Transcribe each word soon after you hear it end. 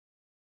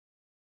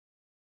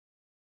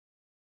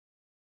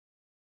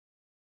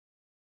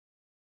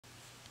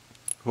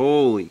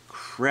Holy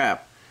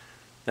crap.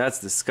 That's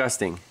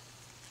disgusting.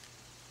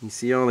 You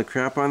see all the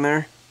crap on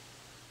there?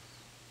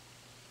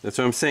 That's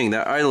what I'm saying.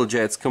 That idle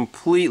jet's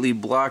completely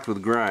blocked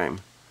with grime.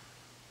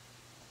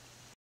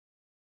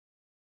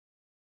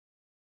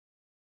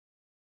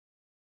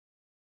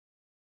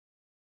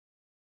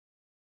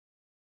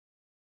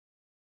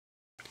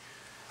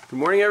 Good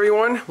morning,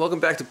 everyone. Welcome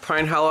back to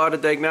Pine Hollow Auto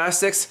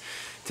Diagnostics.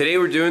 Today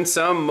we're doing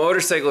some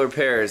motorcycle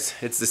repairs.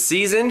 It's the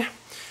season.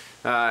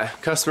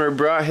 Customer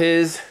brought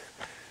his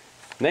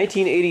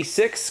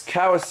 1986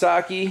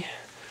 Kawasaki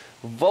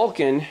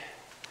Vulcan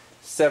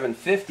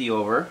 750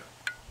 over.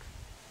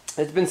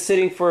 It's been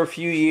sitting for a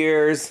few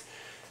years.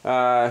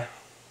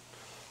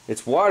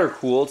 It's water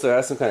cooled, so it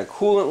has some kind of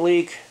coolant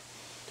leak,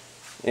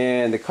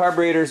 and the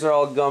carburetors are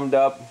all gummed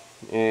up,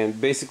 and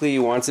basically he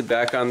wants it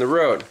back on the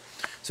road.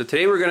 So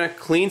today we're going to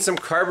clean some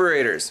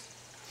carburetors.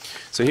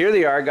 So here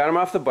they are, got them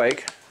off the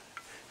bike.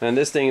 And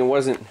this thing, it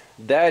wasn't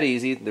that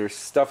easy. They're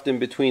stuffed in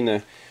between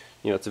the,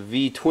 it's a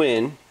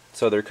V-twin,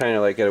 so they're kind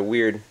of like at a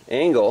weird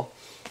angle.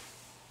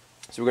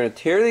 So we're going to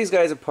tear these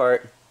guys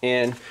apart,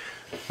 and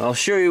I'll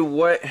show you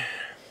what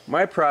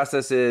my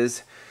process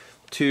is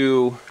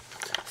to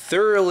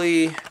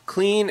thoroughly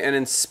clean and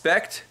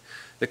inspect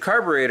the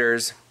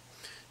carburetors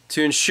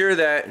to ensure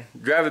that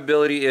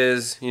drivability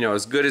is,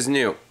 as good as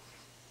new.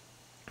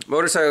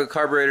 Motorcycle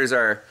carburetors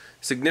are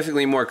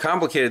significantly more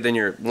complicated than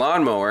your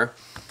lawnmower,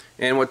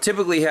 and what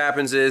typically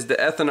happens is the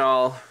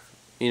ethanol,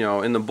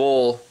 in the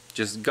bowl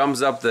just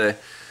gums up the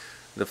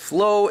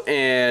flow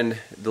and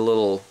the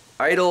little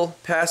idle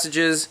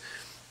passages,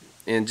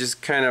 and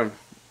just kind of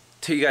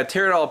you gotta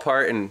tear it all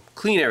apart and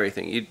clean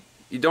everything.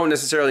 You don't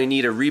necessarily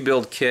need a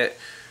rebuild kit,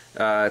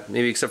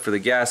 maybe except for the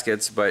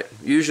gaskets, but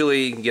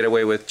usually you can get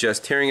away with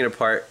just tearing it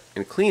apart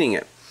and cleaning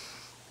it.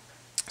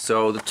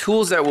 So the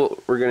tools that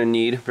we're going to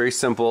need, very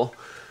simple: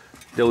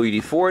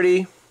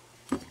 WD-40,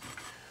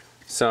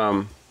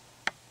 some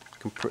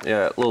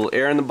little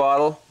air in the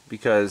bottle,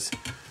 because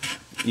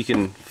you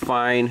can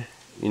find,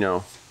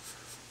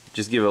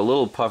 just give it a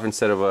little puff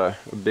instead of a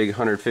big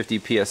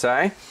 150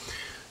 psi.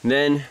 And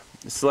then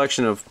a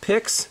selection of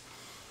picks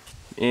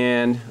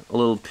and a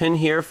little pin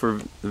here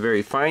for the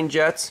very fine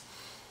jets,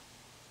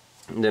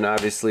 and then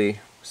obviously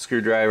a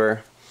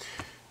screwdriver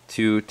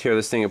to tear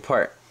this thing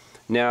apart.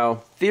 Now,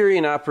 theory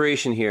and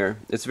operation here.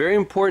 It's very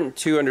important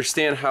to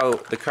understand how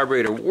the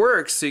carburetor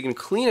works so you can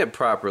clean it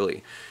properly.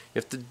 You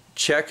have to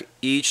check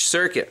each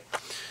circuit.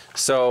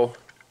 So,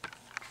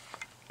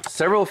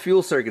 several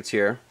fuel circuits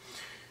here.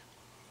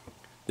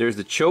 There's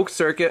the choke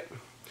circuit,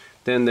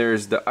 then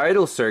there's the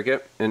idle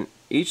circuit, and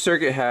each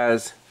circuit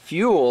has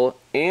fuel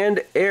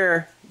and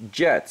air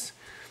jets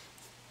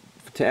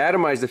to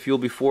atomize the fuel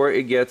before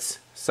it gets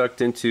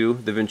sucked into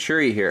the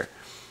venturi here.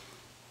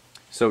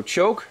 So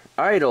choke,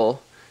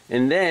 idle,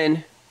 and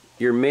then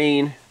your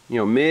main,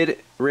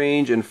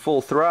 mid-range and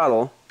full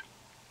throttle.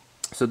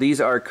 So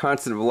these are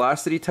constant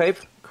velocity type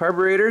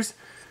carburetors.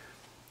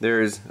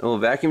 There's a little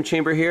vacuum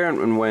chamber here,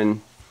 and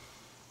when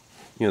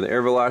the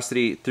air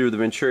velocity through the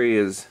venturi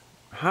is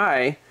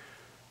high,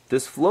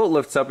 this float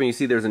lifts up, and you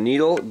see there's a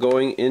needle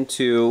going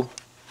into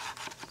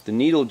the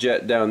needle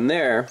jet down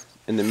there,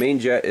 and the main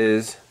jet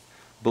is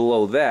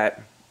below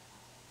that.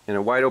 In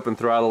a wide open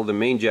throttle, the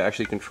main jet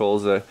actually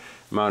controls the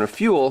amount of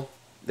fuel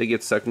that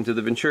gets sucked into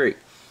the venturi.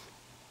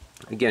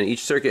 Again,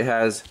 each circuit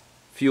has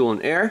fuel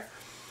and air,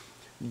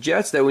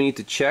 jets that we need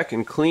to check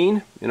and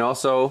clean, and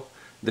also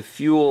the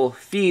fuel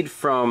feed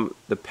from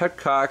the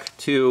petcock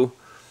to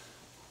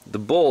the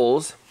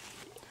bowls.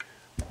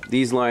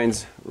 These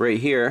lines right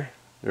here,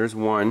 there's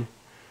one,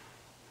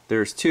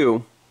 there's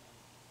two,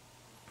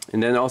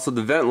 and then also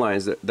the vent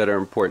lines that are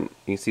important.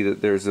 You can see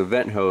that there's a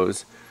vent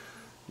hose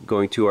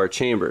going to our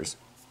chambers.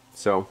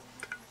 So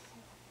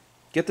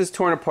get this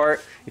torn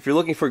apart. If you're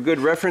looking for good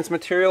reference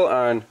material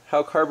on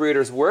how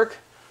carburetors work,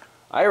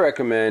 I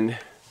recommend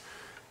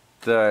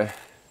the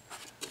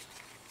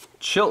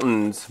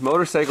Chilton's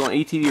Motorcycle and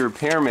ATV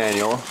Repair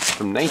Manual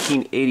from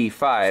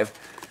 1985.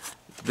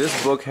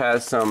 This book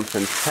has some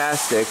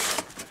fantastic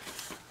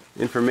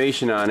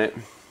information on it,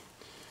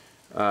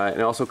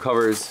 and also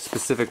covers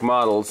specific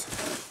models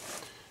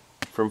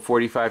from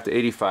 45 to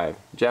 85.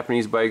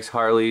 Japanese bikes,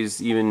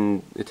 Harleys,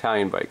 even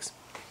Italian bikes.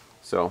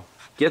 So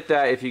get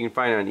that if you can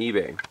find it on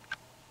eBay.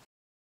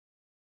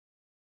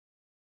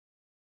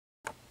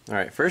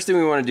 Alright, first thing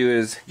we want to do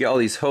is get all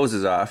these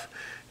hoses off.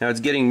 Now it's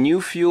getting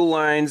new fuel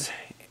lines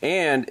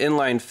and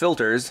inline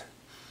filters,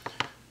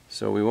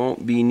 so we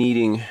won't be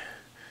needing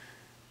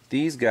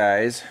these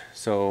guys.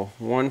 So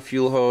one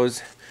fuel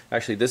hose,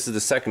 actually this is the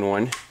second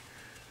one.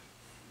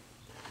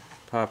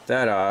 Pop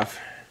that off.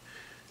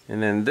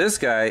 And then this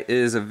guy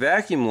is a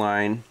vacuum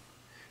line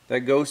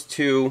that goes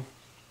to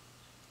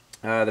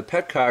the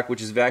petcock,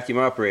 which is vacuum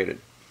operated.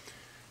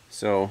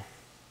 So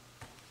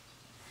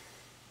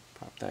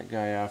pop that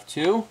guy off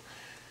too.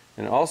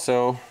 And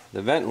also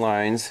the vent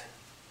lines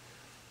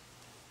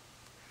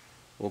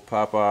will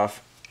pop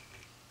off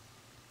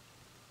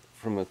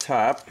from the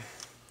top.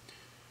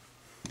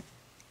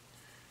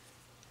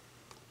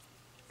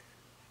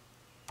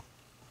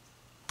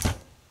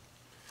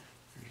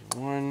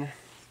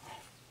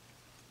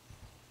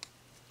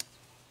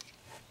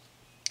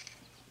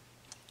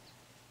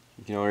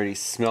 already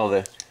smell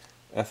the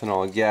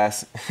ethanol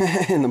gas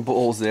in the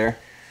bowls there.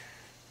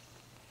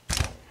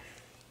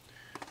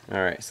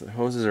 Alright, so the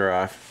hoses are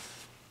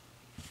off.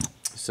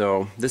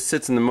 So this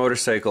sits in the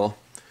motorcycle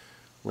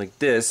like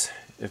this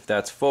if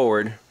that's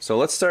forward. So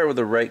let's start with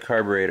the right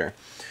carburetor.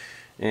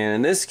 And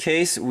in this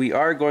case we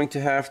are going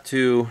to have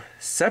to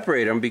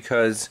separate them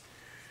because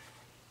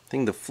I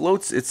think the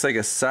floats, it's like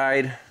a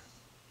side,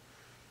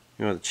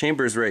 you know, the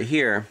chamber is right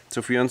here. So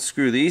if we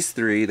unscrew these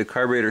three, the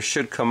carburetor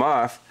should come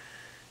off.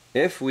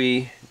 If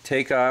we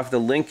take off the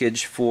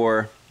linkage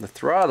for the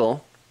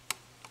throttle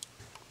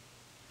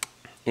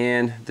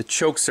and the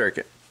choke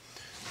circuit.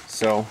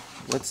 So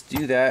let's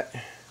do that.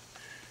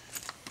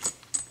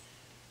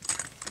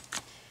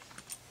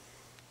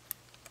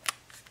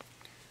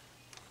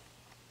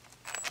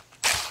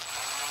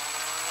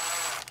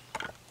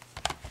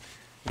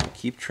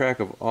 Keep track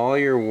of all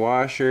your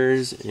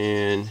washers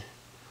and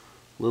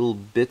little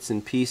bits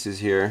and pieces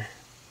here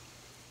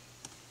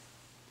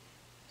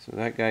so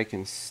that guy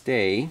can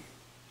stay.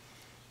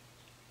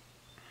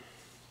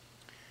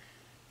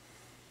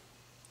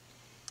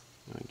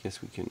 I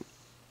guess we can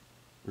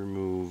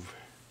remove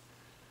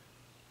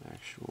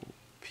actual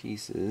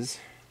pieces.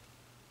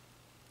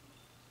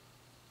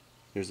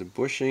 There's a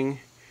bushing,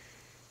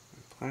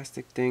 a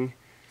plastic thing,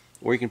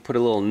 or you can put a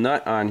little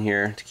nut on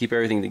here to keep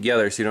everything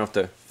together so you don't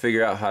have to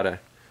figure out how to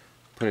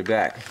put it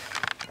back.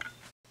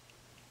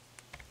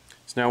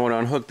 So now I want to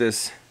unhook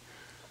this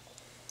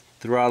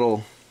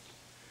throttle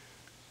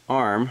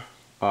arm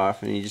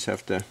off, and you just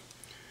have to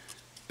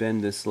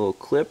bend this little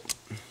clip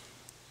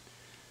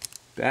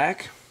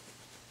back.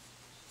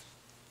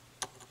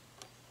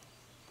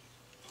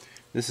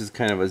 This is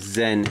kind of a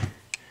Zen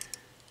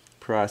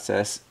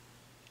process.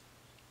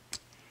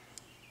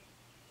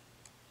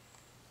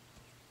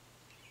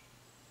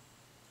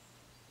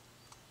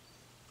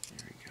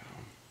 There we go.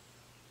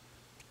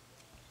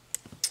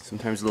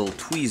 Sometimes little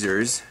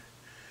tweezers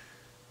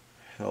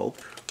help.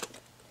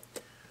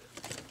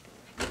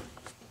 There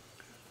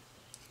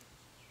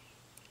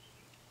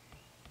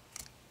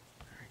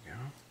we go.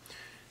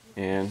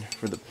 And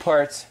for the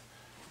parts,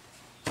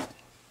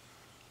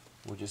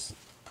 we'll just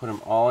put them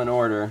all in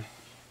order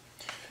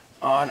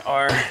on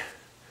our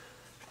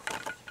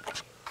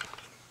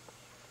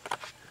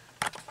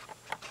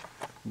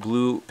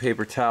blue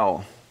paper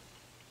towel.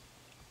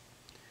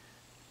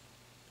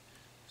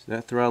 So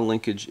that throttle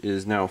linkage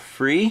is now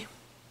free,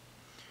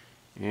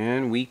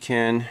 and we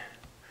can,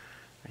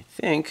 I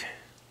think,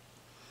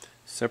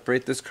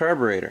 separate this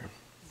carburetor.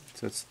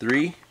 So it's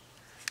 3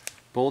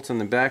 bolts on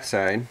the back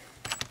side.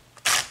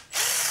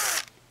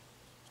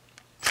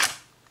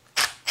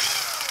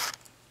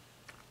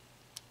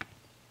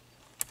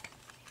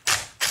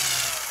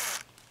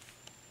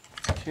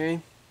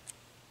 Okay.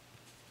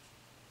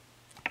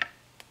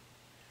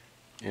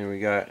 And we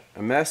got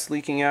a mess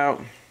leaking out.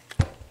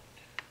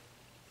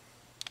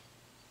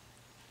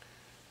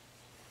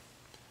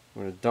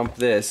 I'm going to dump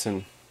this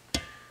and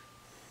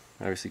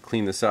obviously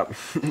clean this up.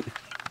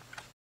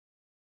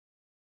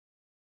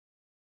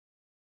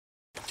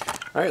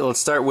 Alright, let's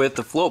start with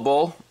the float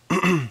bowl.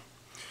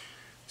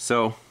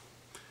 So,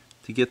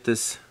 to get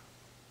this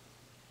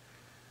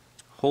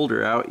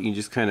holder out, you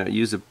just kind of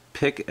use a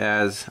pick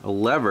as a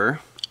lever,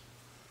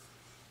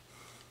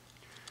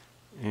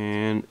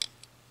 and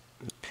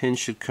the pin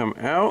should come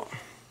out.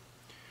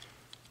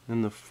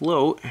 And the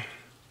float,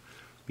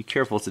 be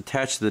careful, it's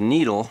attached to the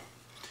needle.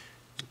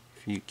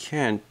 If you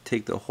can,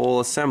 take the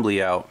whole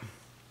assembly out.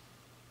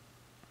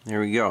 There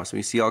we go. So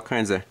you see all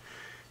kinds of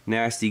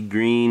nasty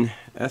green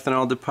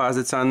ethanol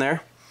deposits on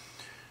there.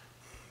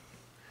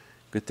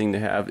 Good thing to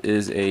have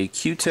is a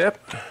Q-tip.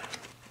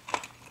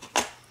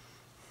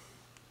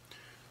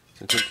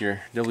 So take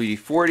your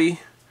WD-40,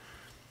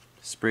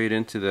 spray it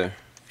into the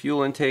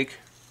fuel intake.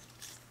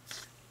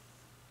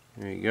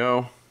 There you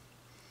go.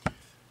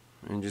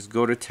 And just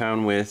go to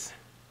town with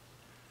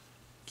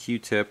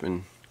Q-tip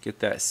and get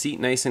that seat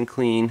nice and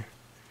clean.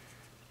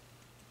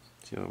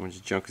 See how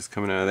much junk is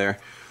coming out of there.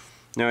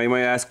 Now you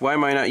might ask, why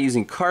am I not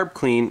using carb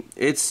clean?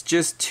 It's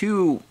just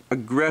too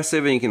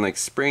aggressive, and you can like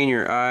spray in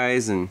your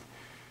eyes, and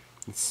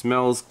it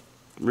smells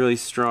really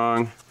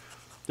strong.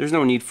 There's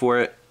no need for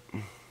it.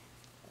 You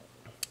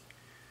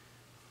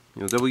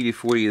know,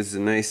 WD-40 is a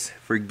nice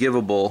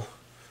forgiving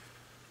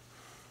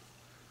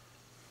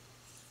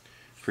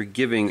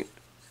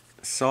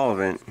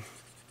solvent,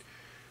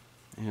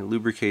 and it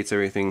lubricates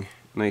everything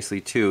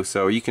nicely too.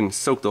 So you can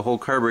soak the whole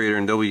carburetor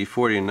in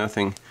WD-40 and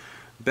nothing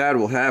bad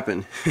will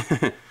happen.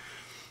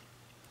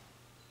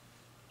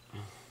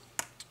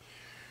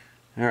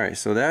 Alright,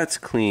 so that's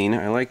clean.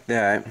 I like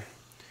that.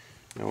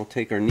 Now we'll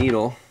take our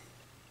needle,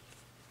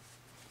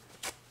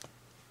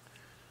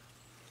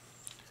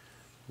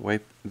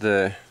 wipe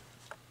the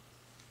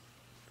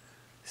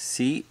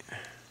seat,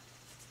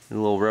 a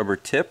little rubber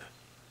tip,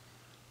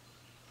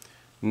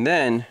 and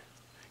then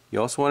you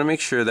also want to make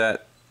sure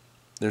that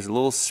there's a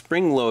little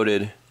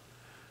spring-loaded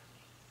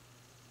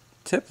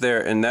tip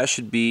there, and that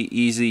should be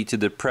easy to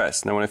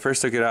depress. Now when I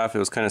first took it off, it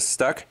was kind of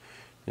stuck,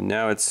 and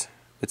now it's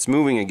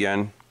moving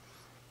again.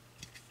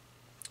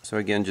 So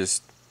again,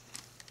 just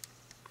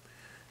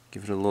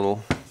give it a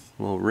little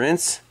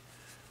rinse.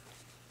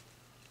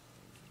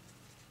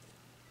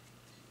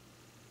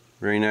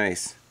 Very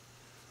nice.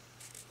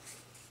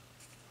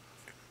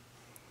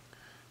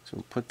 So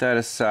we'll put that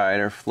aside.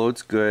 Our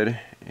float's good,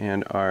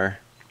 and our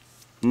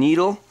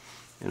needle,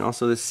 and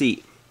also the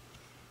seat.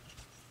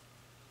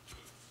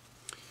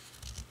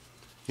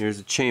 Here's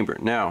the chamber.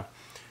 Now,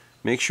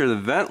 make sure the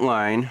vent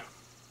line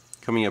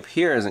coming up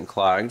here isn't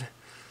clogged.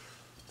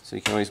 So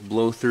you can always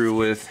blow through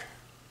with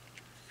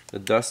the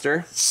duster.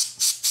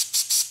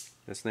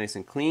 That's nice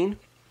and clean.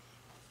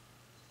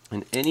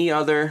 And any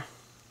other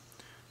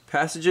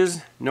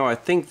passages? No, I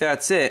think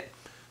that's it.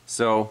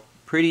 So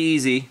pretty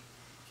easy.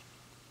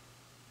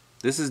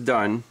 This is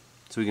done.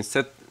 So we can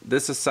set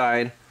this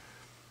aside,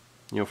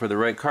 you know, for the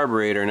right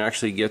carburetor, and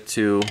actually get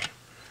to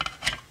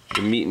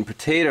the meat and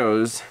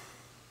potatoes,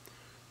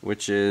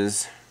 which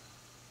is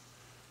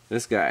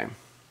this guy.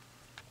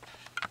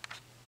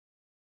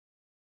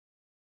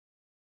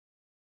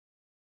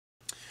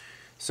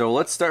 So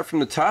let's start from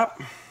the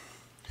top.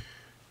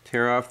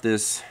 Tear off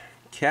this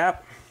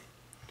cap.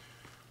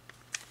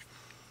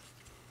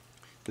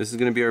 This is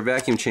going to be our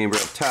vacuum chamber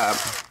up top.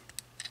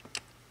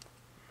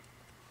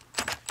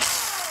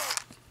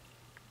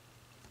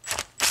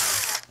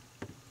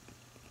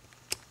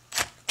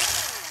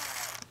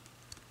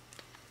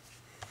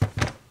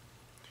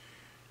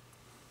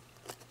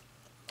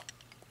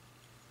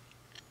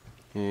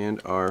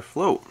 And our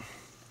float.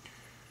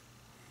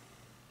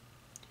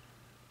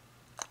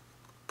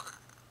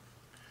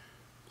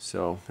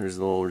 So there's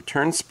a little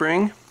return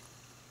spring.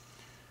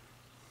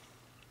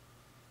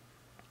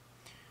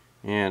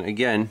 And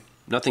again,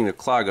 nothing to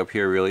clog up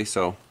here really,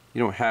 so you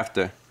don't have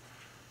to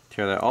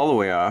tear that all the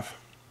way off.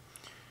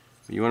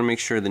 But you want to make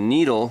sure the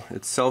needle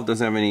itself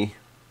doesn't have any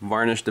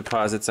varnish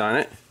deposits on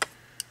it.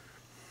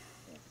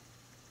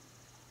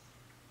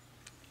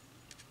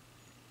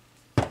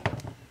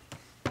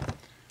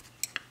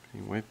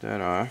 You wipe that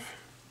off.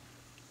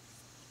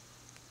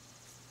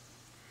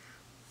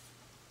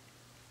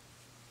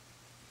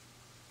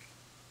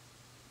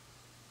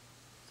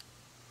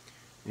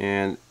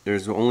 And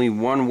there's only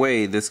one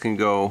way this can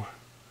go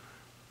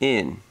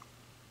in.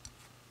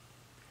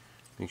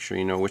 Make sure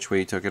you know which way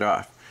you took it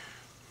off.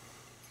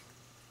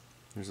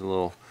 There's a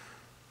little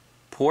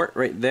port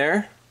right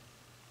there.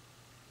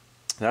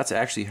 That's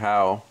actually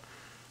how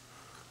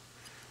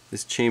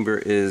this chamber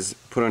is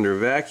put under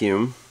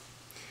vacuum.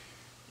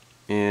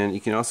 And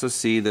you can also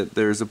see that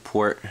there's a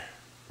port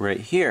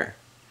right here.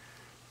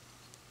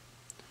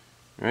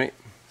 Right?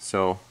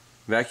 So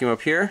vacuum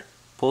up here,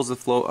 pulls the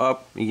float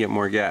up, you get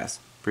more gas.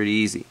 Pretty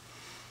easy.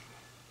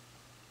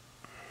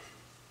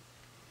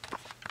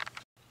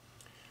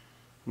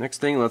 Next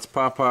thing, let's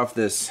pop off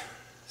this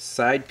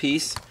side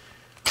piece.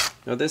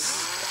 Now this,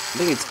 I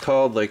think it's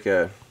called like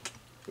a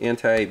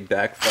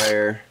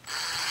anti-backfire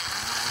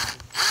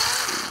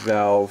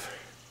valve.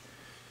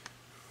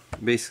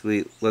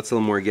 Basically lets a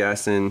little more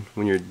gas in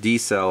when you're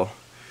decel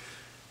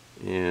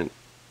and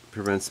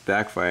prevents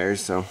backfires.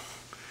 So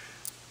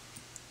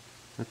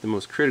not the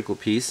most critical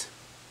piece,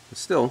 but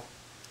still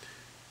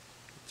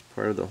it's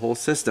part of the whole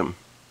system.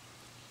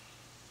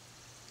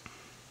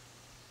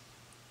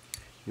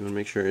 You want to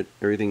make sure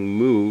everything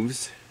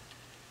moves.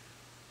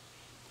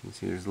 You can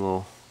see there's a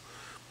little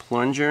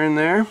plunger in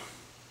there.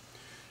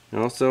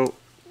 And also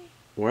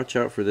watch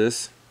out for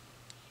this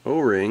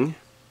O-ring.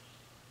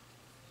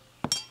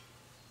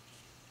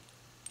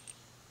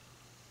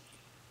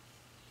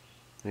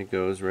 It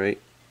goes right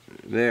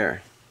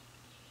there.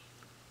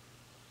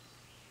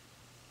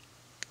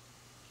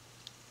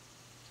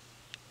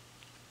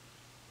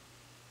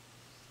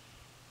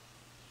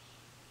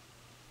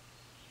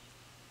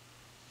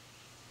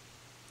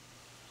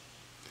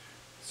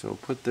 So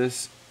put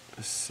this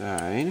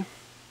aside.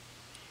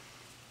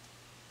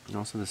 And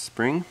also the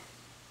spring.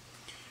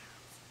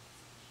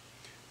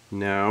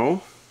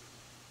 Now,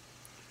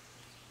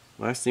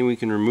 last thing we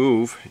can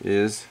remove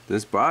is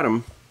this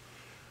bottom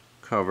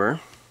cover.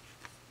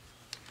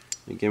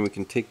 Again, we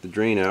can take the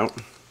drain out.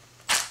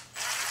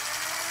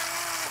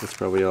 That's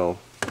probably all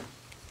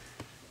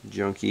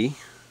junky.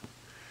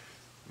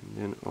 And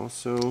then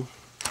also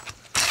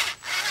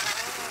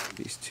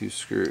these two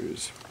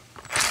screws.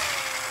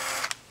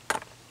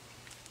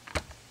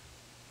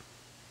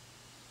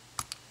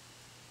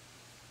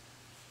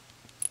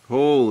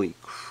 Holy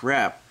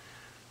crap,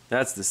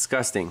 that's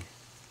disgusting.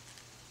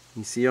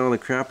 You see all the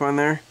crap on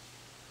there?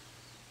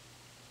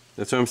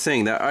 That's what I'm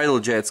saying, that idle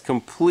jet's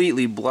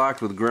completely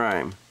blocked with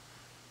grime.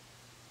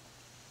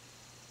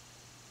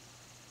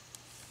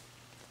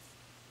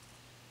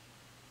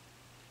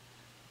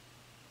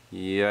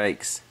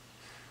 Yikes.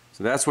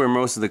 So that's where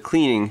most of the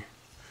cleaning,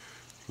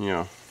 you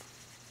know,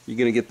 you're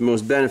gonna get the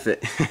most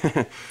benefit.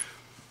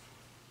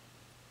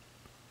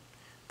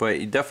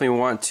 But you definitely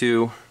want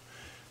to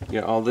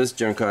get all this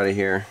junk out of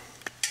here.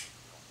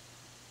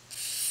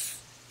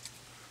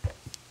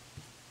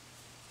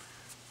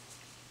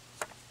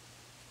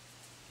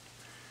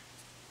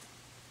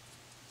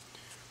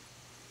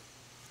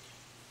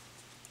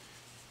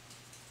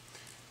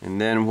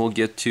 and then we'll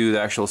get to the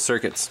actual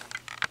circuits.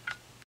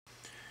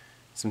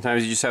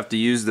 Sometimes you just have to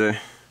use the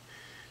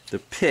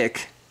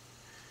pick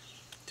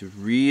to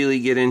really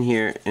get in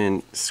here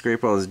and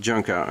scrape all this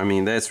junk out. I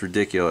mean, that's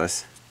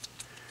ridiculous.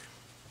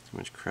 So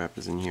much crap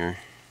is in here.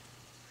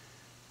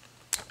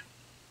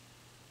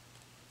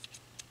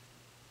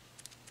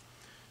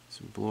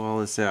 So blow all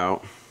this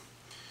out.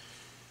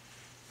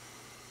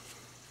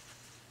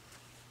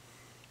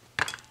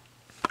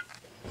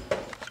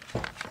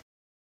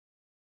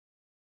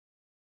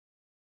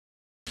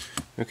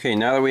 Okay,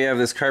 now that we have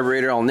this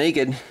carburetor all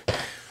naked,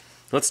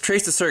 let's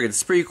trace the circuit.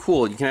 It's pretty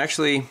cool. You can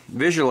actually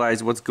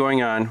visualize what's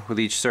going on with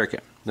each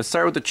circuit. Let's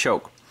start with the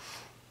choke.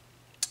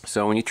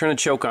 So when you turn the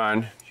choke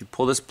on, you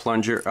pull this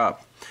plunger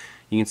up.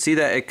 You can see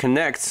that it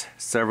connects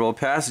several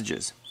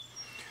passages.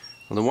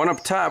 Well, the one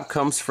up top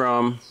comes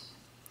from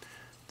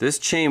this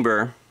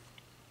chamber,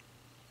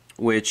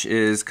 which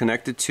is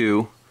connected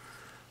to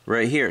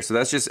right here. So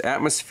that's just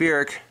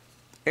atmospheric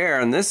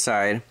air on this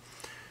side,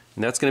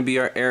 and that's going to be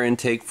our air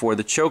intake for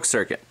the choke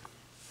circuit.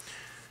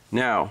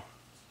 Now,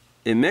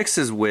 it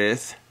mixes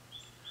with,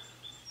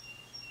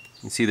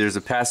 you can see there's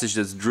a passage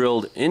that's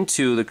drilled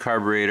into the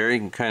carburetor. You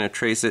can kind of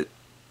trace it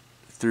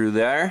through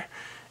there,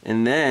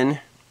 and then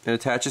it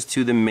attaches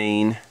to the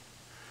main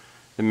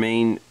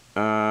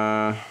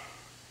right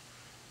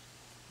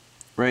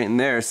in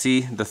there.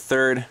 See the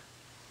third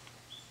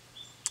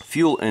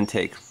fuel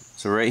intake.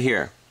 So right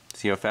here,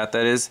 see how fat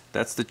that is?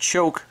 That's the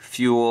choke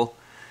fuel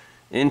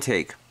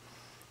intake.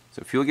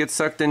 So fuel gets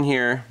sucked in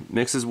here,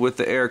 mixes with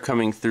the air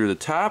coming through the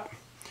top,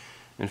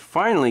 and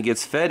finally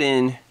gets fed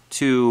in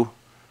to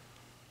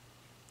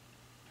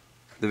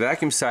the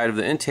vacuum side of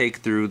the intake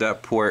through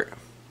that port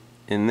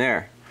in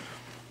there.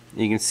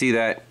 You can see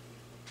that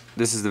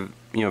this is the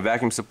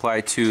vacuum supply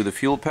to the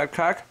fuel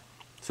petcock,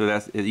 so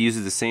that it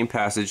uses the same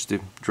passage to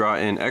draw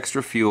in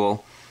extra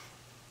fuel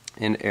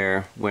and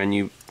air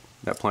when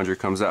that plunger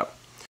comes up.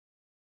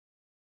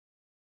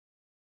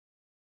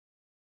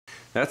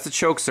 That's the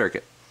choke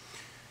circuit.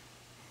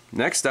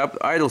 Next up,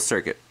 the idle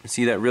circuit.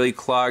 See that really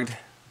clogged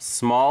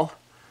small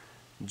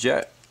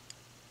jet,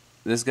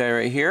 this guy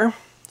right here?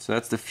 So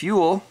that's the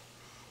fuel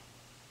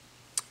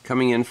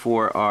coming in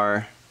for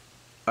our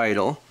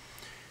idle.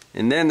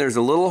 And then there's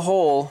a little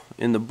hole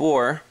in the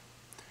bore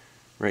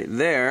right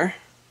there.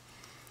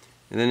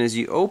 And then as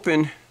you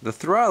open the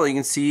throttle, you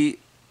can see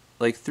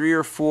like 3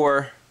 or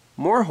 4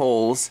 more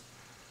holes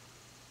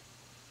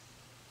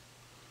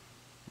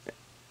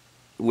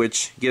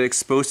which get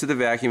exposed to the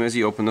vacuum as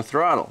you open the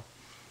throttle.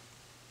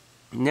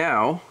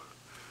 Now,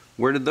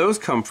 where did those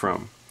come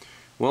from?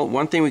 Well,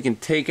 one thing we can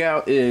take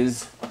out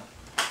is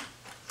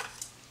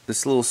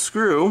this little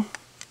screw,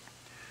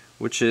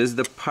 which is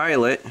the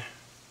pilot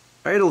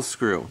idle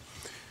screw.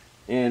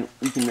 And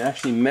we can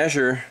actually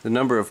measure the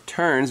number of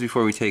turns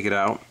before we take it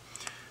out.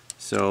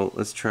 So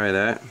let's try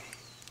that.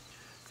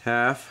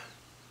 Half,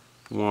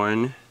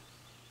 1,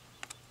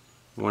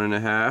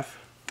 1.5,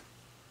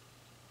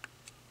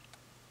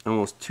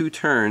 almost 2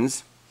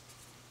 turns.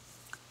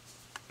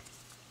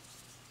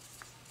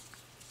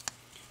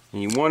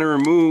 And you want to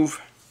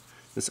remove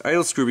this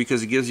idle screw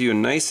because it gives you a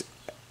nice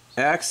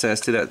access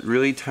to that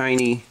really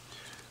tiny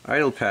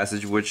idle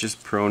passage, which is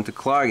prone to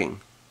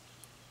clogging.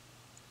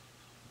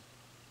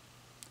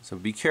 So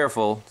be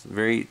careful. It's a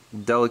very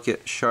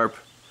delicate, sharp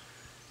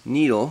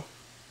needle,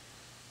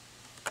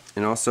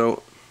 and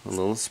also a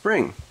little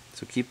spring.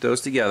 So keep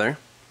those together.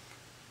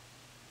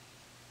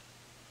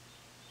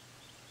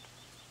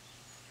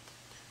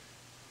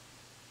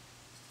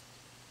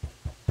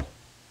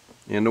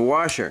 And a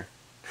washer.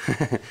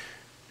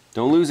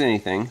 Don't lose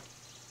anything.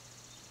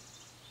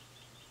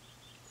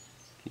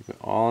 Keep it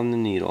all on the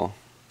needle,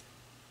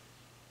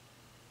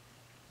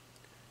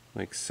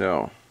 like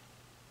so.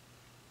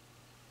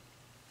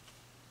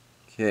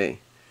 Okay,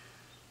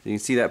 so you can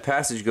see that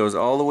passage goes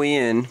all the way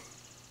in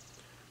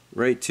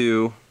right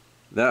to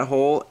that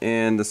hole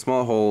and the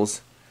small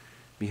holes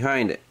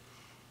behind it.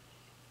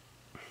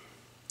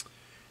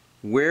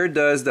 Where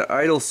does the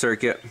idle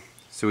circuit,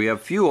 so we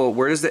have fuel,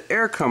 where does the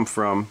air come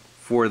from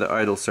for the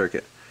idle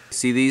circuit?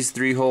 See these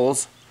 3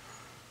 holes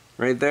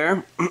right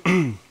there?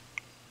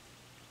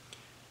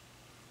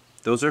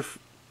 Those are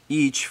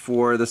each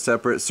for the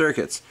separate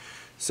circuits.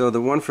 So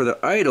the one for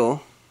the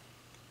idle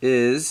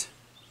is,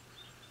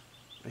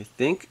 I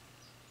think,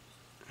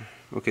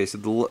 okay, so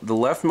the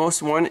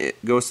leftmost one,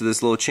 it goes to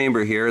this little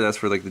chamber here. That's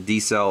for like the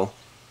decel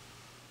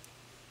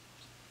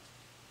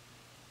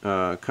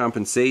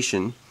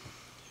compensation.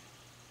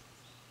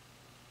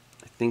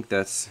 I think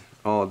that's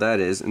all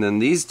that is. And then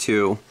these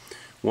two,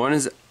 one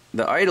is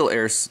the idle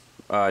air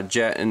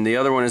jet, and the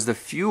other one is the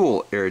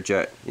fuel air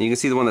jet. And you can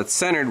see the one that's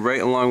centered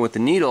right along with the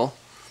needle.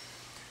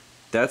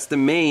 That's the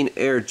main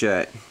air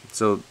jet.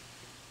 So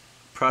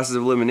process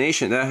of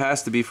elimination, that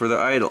has to be for the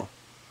idle.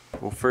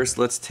 Well, first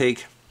let's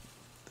take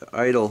the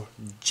idle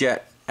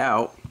jet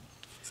out.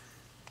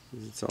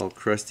 It's all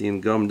crusty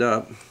and gummed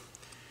up.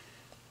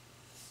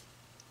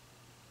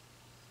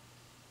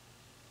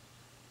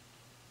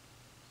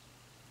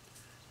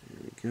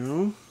 There we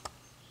go.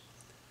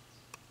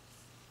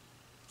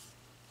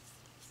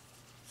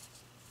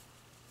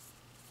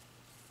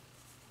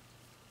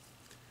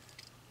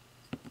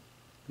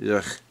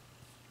 Ugh.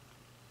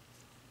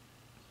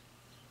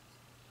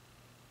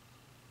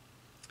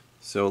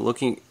 So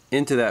looking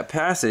into that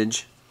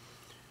passage,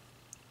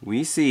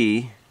 we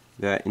see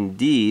that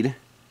indeed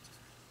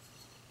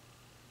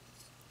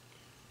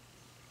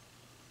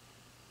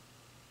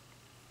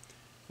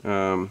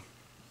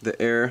the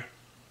air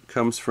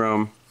comes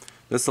from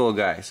this little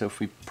guy. So if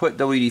we put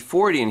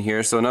WD-40 in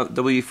here, so now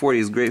WD-40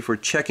 is great for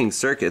checking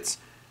circuits.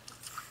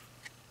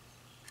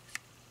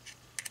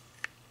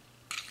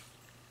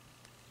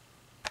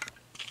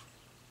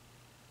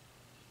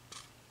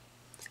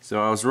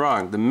 So I was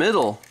wrong. The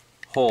middle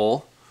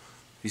hole,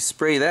 if you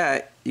spray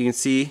that, you can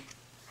see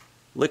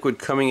liquid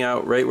coming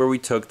out right where we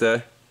took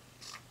the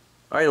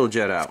idle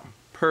jet out.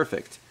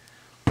 Perfect.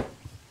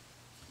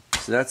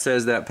 So that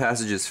says that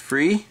passage is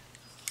free.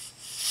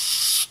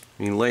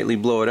 You can lightly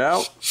blow it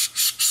out.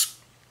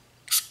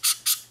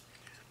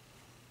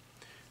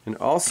 And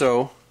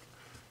also,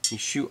 you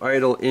shoot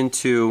idle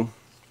into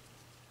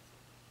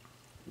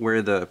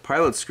where the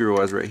pilot screw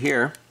was right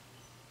here,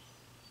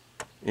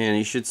 and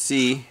you should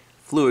see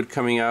fluid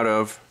coming out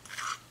of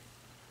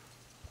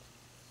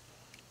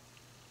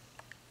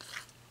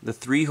the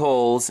 3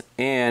 holes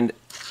and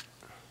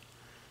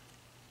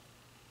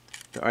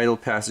the idle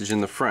passage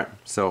in the front.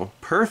 So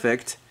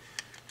perfect.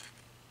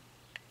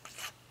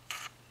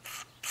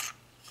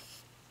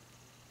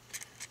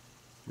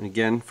 And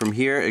again, from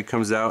here it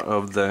comes out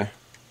of the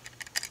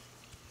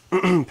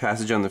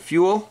passage on the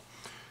fuel.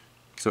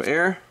 So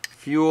air,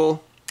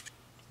 fuel,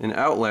 and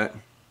outlet,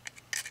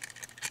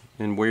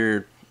 and where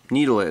your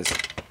needle is.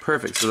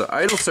 Perfect. So the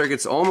idle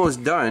circuit's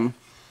almost done.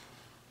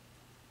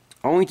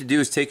 All we need to do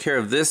is take care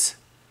of this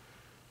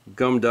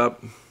gummed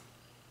up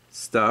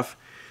stuff,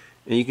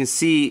 and you can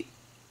see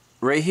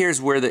right here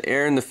is where the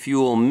air and the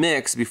fuel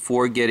mix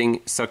before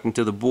getting sucked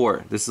into the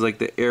bore. This is like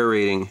the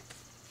aerating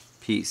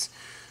piece.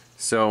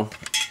 So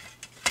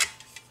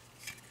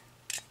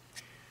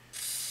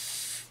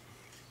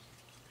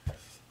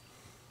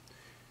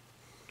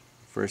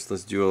first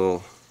let's do a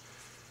little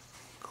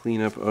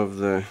cleanup of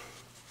the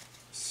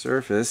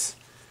surface,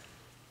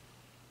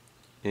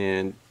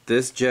 and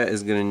this jet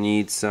is going to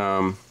need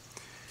some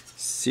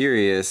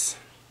serious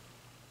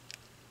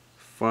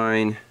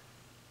fine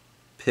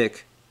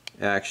pick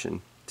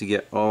action to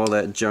get all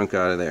that junk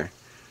out of there.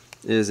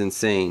 It is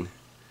insane.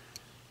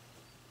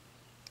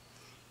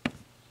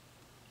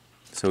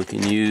 So we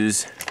can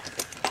use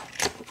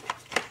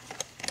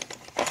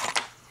a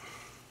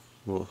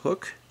little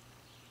hook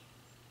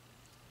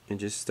and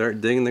just start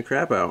digging the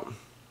crap out.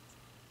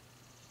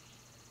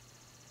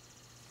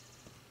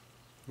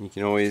 You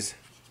can always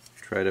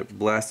try to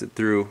blast it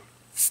through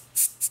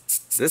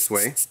this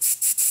way.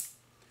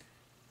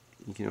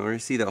 You can already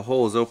see that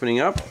hole is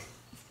opening up.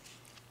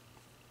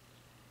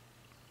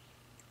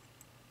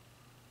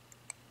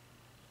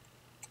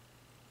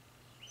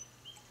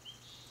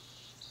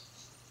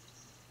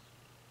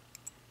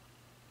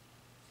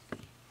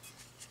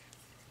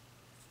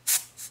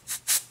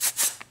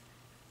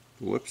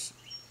 Whoops.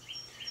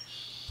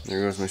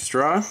 There goes my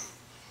straw.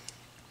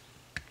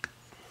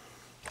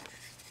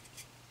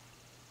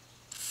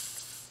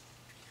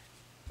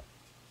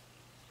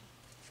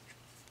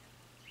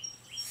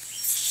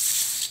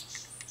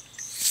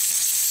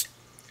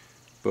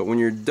 But when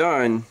you're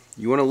done,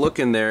 you want to look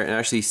in there and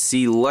actually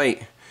see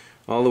light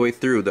all the way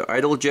through. The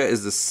idle jet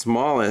is the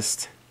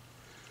smallest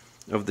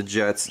of the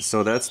jets,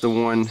 so that's the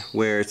one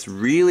where it's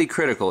really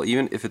critical.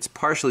 Even if it's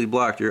partially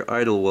blocked, your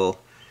idle will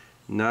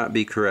not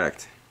be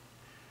correct.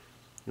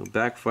 You'll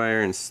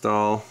backfire and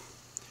stall.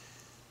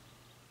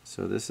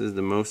 So this is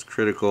the most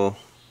critical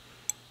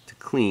to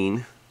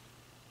clean.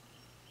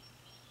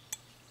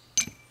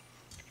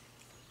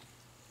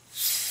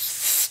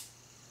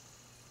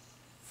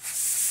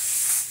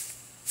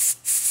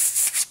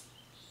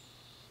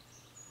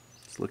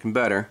 It's looking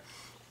better.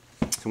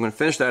 So I'm going to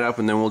finish that up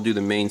and then we'll do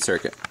the main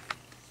circuit.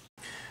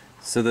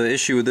 So the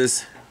issue with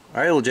this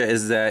idle jet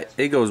is that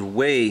it goes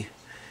way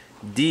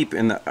deep,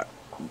 and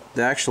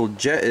the actual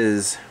jet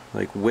is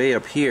like way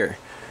up here.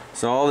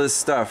 So all this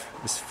stuff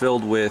is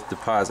filled with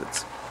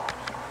deposits.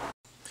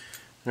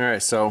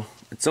 Alright, so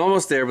it's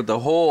almost there, but the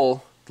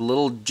hole, the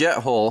little jet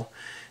hole,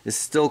 is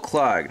still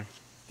clogged.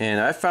 And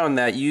I found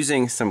that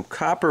using some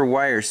copper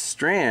wire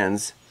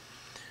strands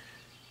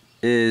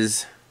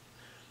is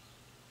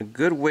a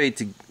good way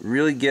to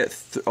really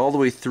get all the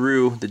way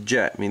through the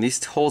jet. I mean,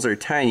 these holes are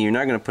tiny. You're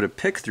not going to put a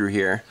pick through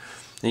here.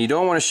 And you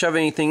don't want to shove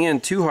anything in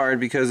too hard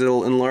because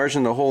it'll enlarge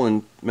in the hole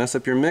and mess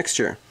up your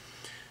mixture.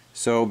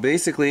 So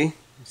basically,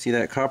 see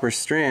that copper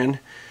strand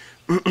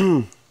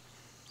come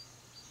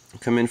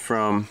in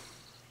from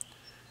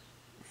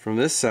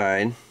this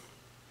side,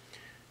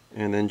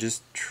 and then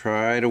just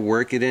try to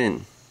work it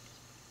in.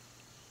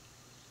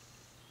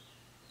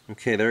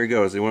 Okay, there it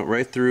goes. It went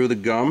right through the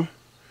gum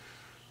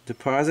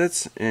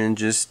deposits, and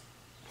just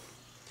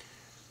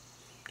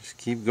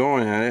keep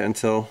going at it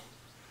until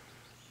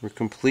we're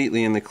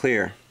completely in the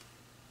clear.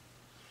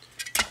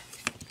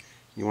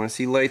 You want to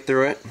see light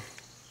through it.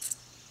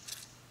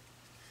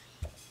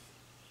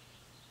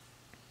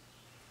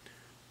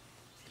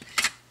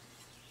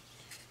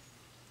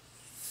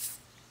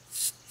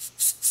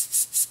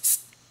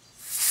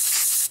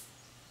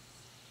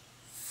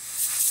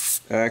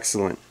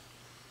 Excellent.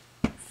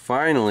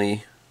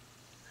 Finally,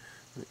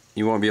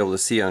 you won't be able to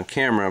see on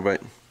camera,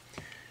 but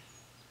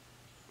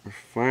we're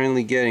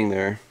finally getting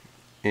there.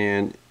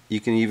 And you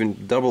can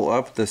even double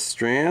up the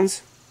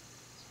strands.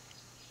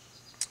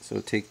 So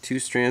take 2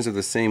 strands of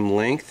the same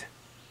length.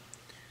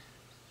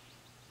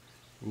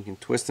 You can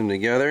twist them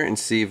together and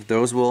see if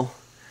those will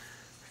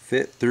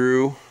fit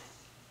through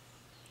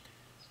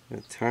a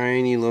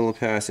tiny little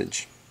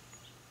passage.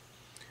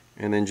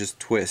 And then just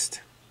twist.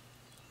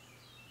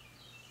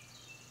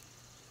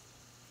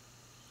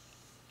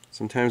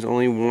 Sometimes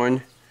only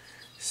one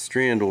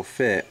strand will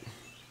fit.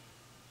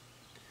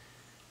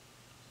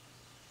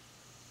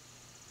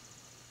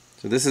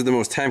 So this is the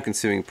most time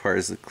consuming part,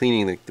 is the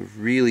cleaning the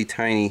really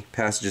tiny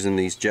passages in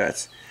these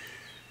jets.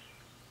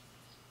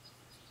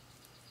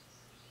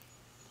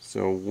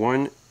 So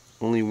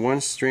only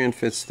one strand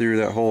fits through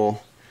that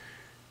hole,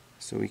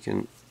 so we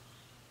can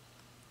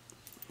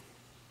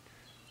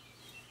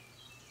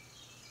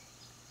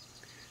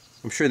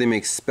I'm sure they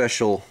make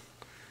special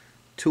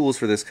tools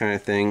for this kind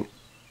of thing,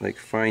 like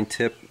fine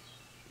tip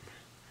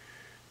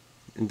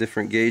in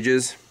different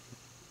gauges,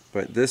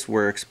 but this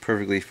works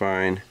perfectly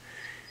fine.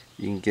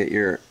 You can get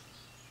your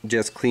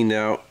jets cleaned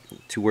out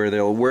to where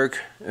they'll work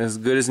as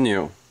good as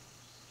new.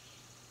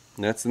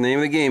 And that's the name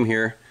of the game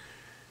here.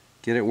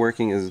 Get it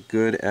working as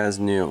good as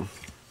new.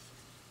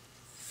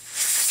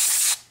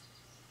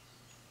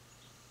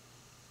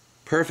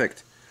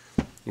 Perfect.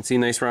 You can see a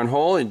nice round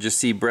hole. You just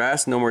see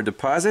brass, no more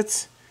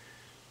deposits.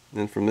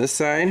 And then from this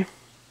side,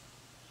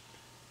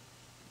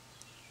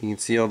 you can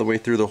see all the way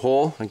through the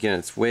hole. Again,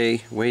 it's way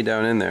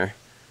down in there.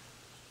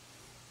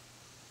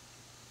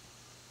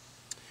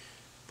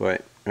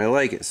 But I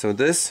like it. So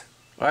this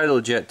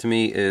idle jet to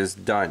me is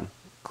done.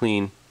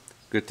 Clean,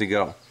 good to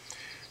go.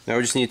 Now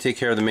we just need to take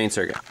care of the main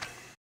circuit.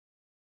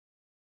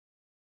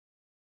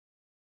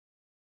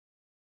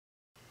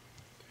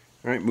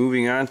 Alright,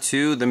 moving on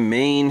to the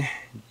main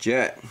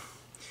jet.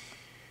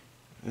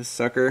 This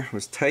sucker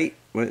was tight,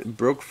 but it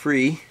broke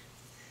free.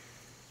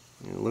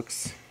 It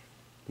looks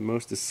the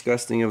most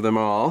disgusting of them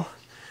all.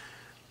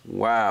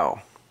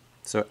 Wow.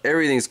 So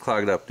everything's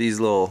clogged up. These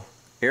little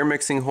air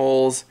mixing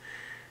holes.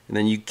 And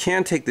then you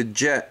can take the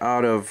jet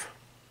out of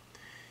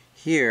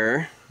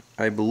here,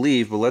 I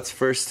believe, but let's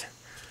first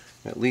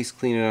at least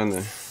clean it on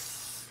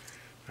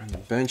the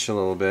bench a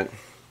little bit.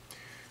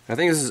 I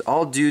think this is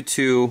all due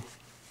to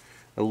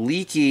a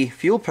leaky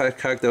fuel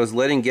petcock that was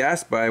letting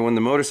gas by when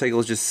the motorcycle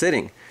was just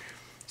sitting.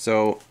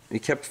 So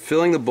it kept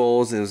filling the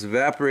bowls, it was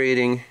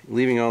evaporating,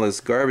 leaving all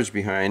this garbage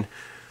behind.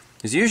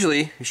 Because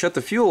usually, you shut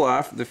the fuel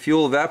off, the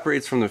fuel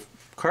evaporates from the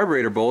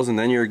carburetor bowls, and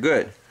then you're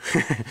good.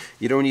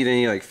 You don't need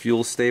any like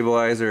fuel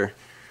stabilizer,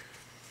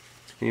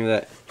 any of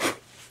that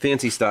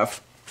fancy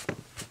stuff.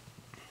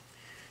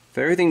 If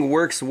everything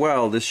works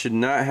well, this should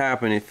not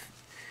happen if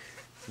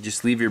you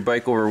just leave your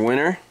bike over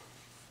winter.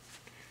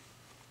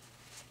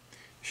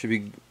 Should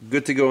be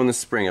good to go in the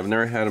spring. I've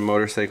never had a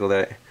motorcycle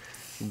that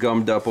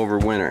gummed up over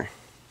winter.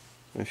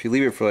 If you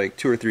leave it for like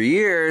 2 or 3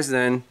 years,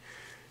 then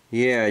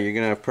yeah, you're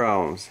gonna have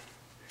problems.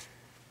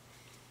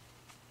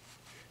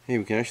 Hey,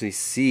 we can actually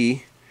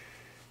see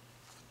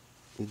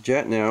the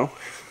jet now.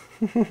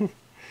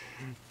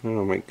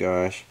 Oh my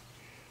gosh.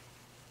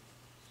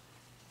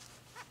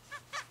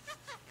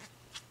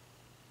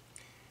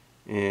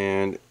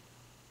 And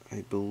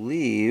I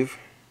believe,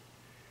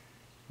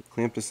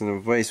 clamp this in a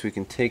vise, we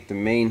can take the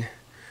main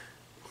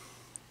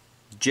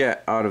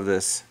jet out of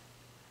this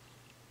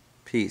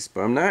piece,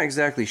 but I'm not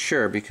exactly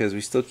sure because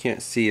we still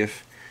can't see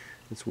if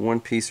it's 1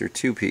 piece or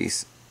 2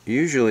 piece.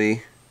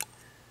 Usually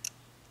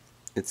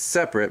it's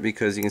separate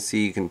because you can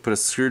see you can put a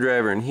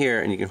screwdriver in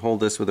here and you can hold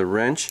this with a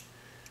wrench.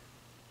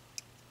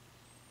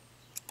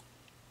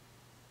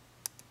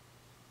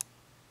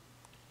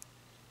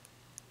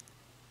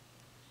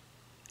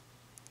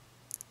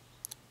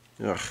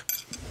 Ugh.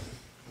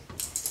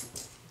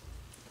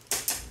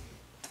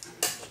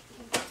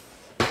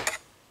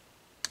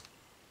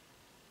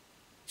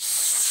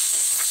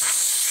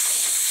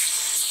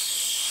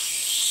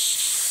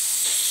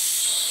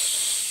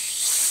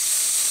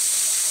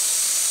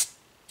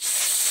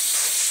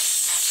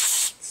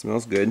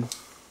 Smells good.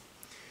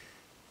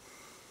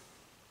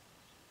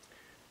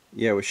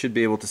 Yeah, we should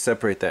be able to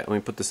separate that. Let me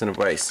put this in a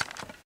vise.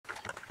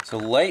 So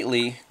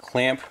lightly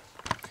clamp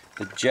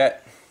the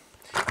jet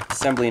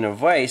assembly in a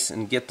vise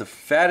and get the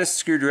fattest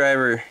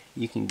screwdriver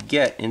you can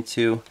get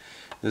into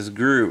this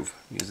groove,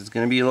 because it's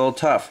going to be a little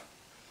tough.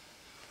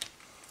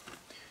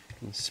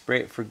 And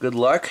spray it for good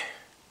luck.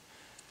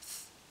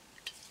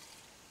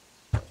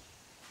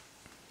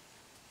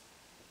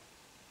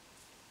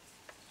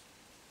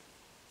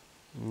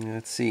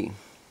 Let's see.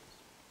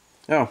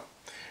 Oh,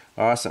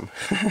 awesome.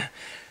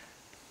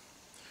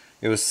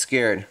 It was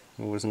scared.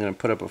 It wasn't going to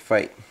put up a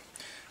fight.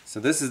 So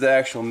this is the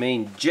actual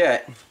main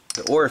jet,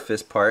 the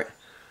orifice part.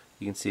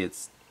 You can see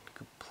it's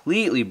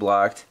completely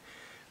blocked.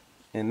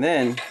 And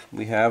then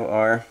we have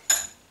our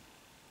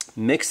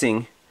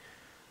mixing,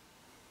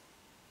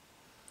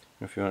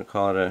 if you want to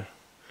call it a,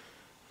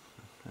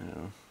 I don't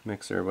know,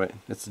 mixer, but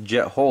it's a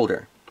jet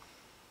holder.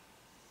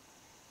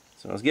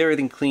 So let's get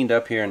everything cleaned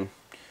up here, and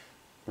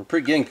we're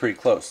getting pretty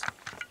close.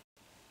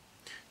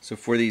 So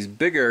for these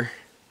bigger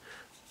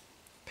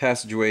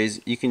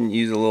passageways, you can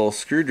use a little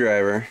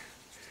screwdriver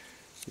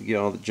to get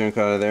all the junk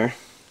out of there.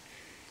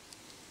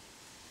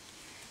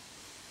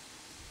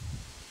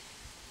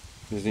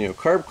 Because, you know,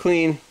 carb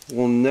clean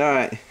will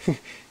not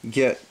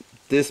get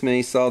this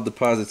many solid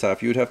deposits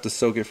off. You would have to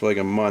soak it for like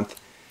a month.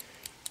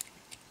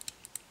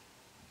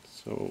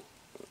 So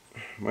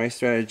my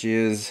strategy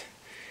is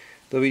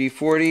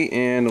WD-40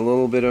 and a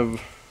little bit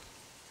of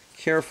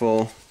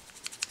careful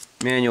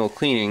manual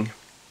cleaning.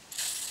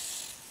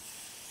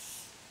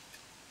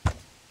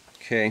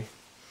 Okay.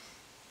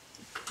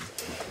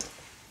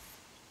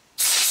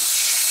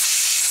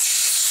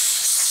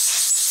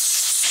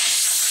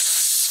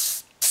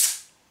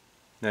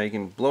 Now you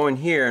can blow in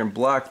here and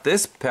block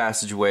this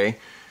passageway.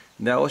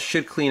 That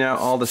should clean out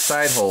all the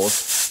side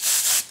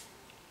holes.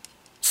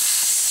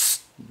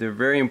 They're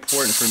very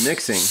important for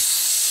mixing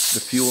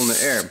the fuel and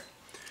the air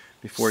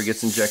before it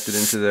gets injected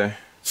into the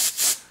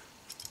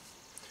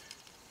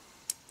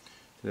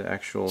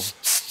actual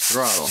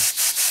throttle.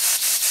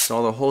 So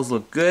all the holes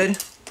look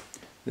good.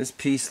 This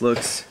piece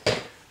looks,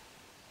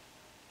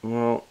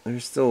 well,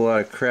 there's still a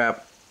lot of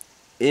crap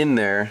in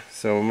there,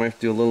 so we might have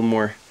to do a little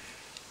more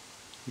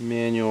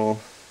manual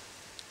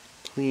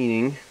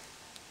cleaning.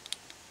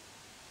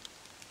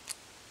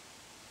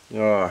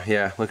 Oh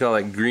yeah, look at all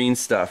that green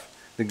stuff.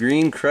 The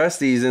green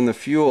crusties in the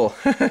fuel.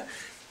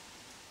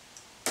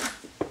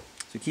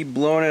 So keep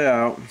blowing it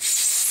out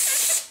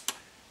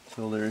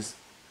until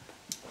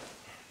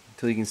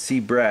you can see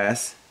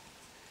brass.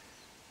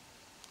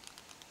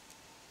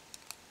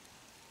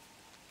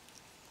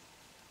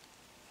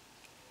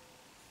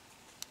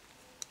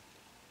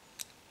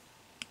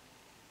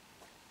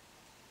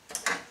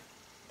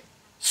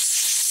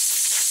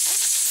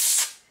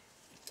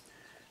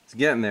 It's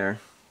getting there.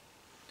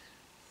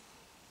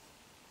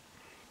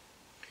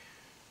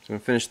 So I'm gonna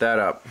finish that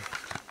up.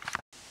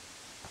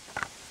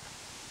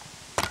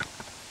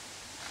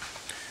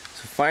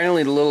 So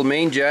finally, the little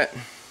main jet.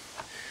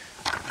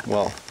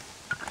 Well,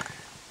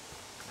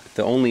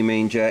 the only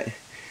main jet.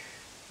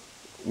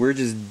 We're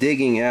just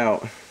digging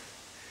out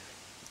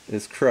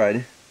this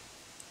crud.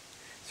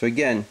 So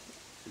again,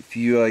 if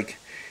you like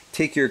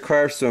take your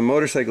carbs to a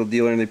motorcycle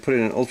dealer and they put it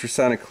in an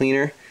ultrasonic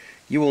cleaner,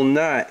 you will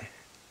not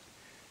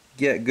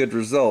get good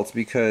results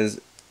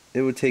because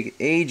it would take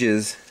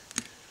ages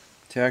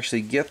to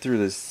actually get through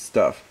this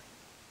stuff.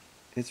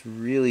 It's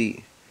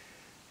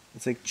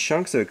like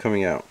chunks of it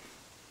coming out.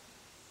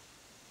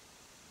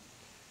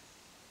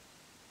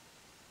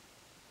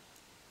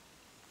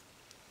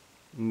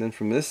 And then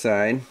from this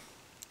side,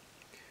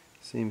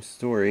 same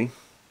story.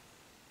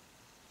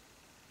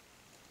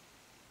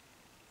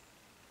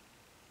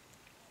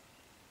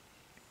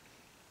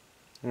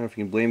 I don't know if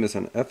you can blame this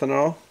on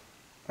ethanol.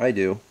 I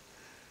do.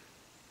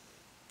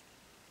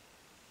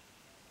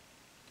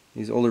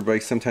 These older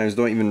bikes sometimes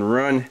don't even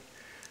run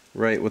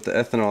right with the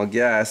ethanol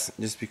gas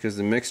just because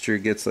the mixture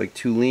gets like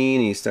too lean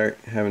and you start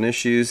having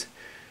issues.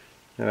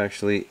 I've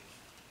actually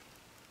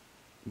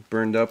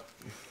burned up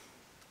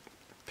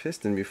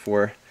piston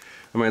before.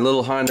 On my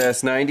little Honda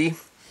S90,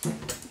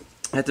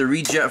 I had to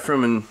rejet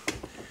from an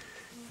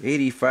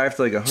 85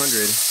 to like 100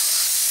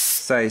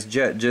 size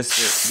jet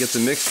just to get the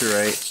mixture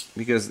right,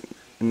 because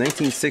in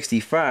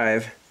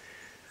 1965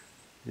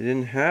 they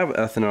didn't have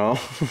ethanol,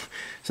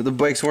 so the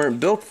bikes weren't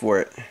built for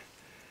it.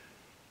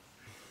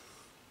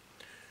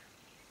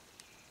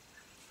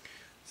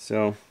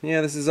 So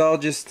yeah, this is all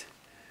just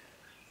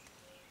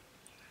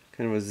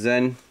kind of a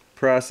zen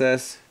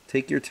process.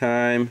 Take your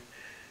time,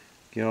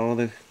 get all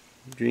the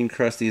green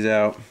crusties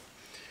out.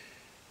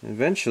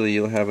 Eventually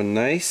you'll have a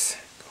nice,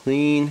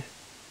 clean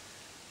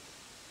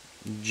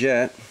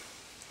jet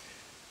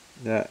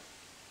that,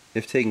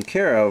 if taken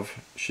care of,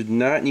 should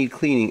not need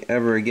cleaning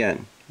ever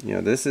again. You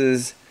know, this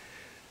is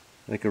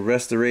like a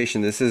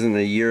restoration. This isn't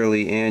a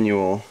yearly,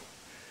 annual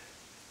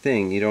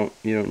thing. You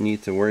don't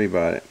need to worry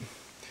about it.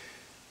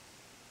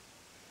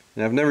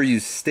 And I've never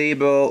used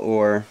Stable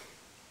or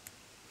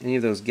any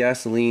of those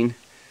gasoline,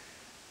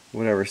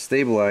 whatever,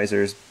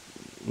 stabilizers.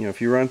 You know,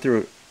 if you run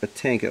through a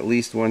tank at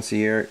least once a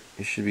year,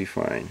 it should be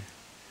fine.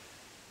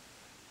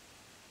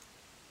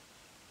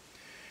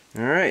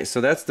 Alright, so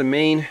that's the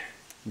main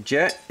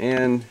jet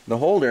and the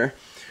holder.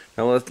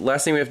 Now the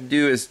last thing we have to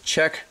do is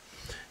check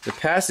the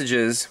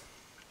passages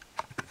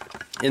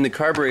in the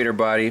carburetor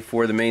body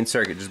for the main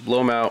circuit. Just blow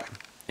them out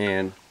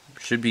and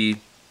should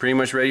be pretty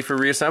much ready for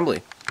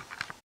reassembly.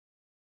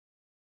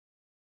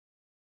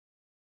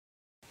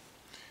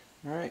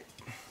 Alright,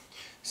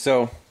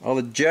 so all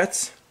the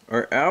jets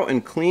are out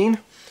and clean.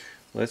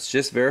 Let's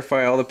just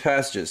verify all the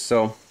passages.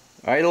 So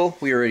idle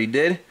we already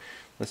did.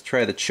 Let's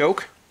try the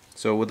choke.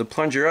 So with the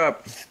plunger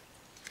up,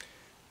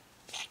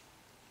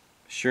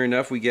 sure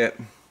enough we get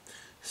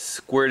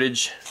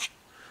squirtage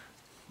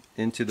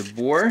into the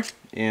bore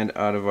and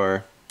out of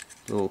our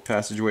little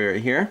passageway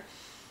right here.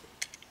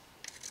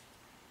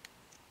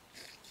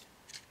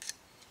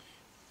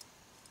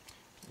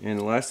 And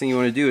the last thing you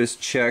want to do is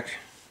check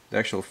the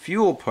actual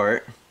fuel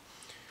part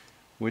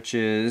which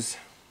is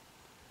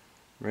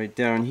right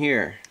down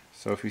here.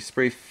 So if we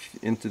spray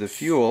into the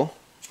fuel,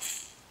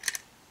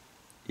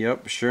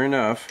 yep, sure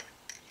enough,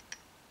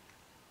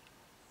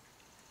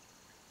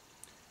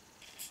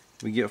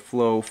 we get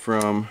flow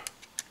from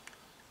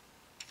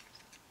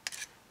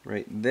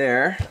right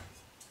there.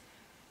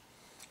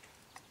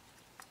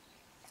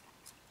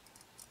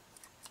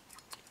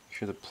 Make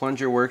sure the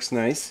plunger works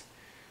nice.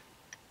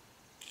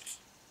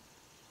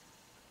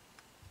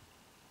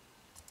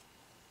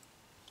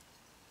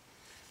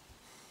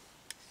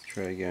 Let's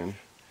try again.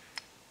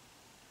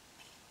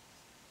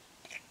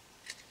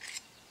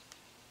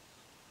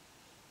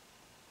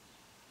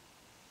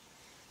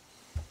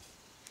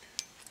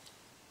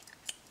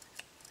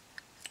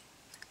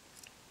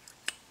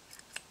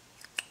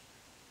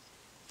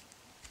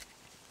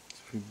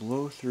 If we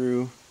blow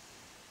through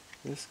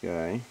this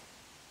guy,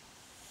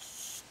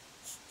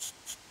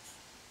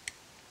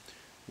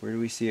 where do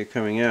we see it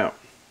coming out?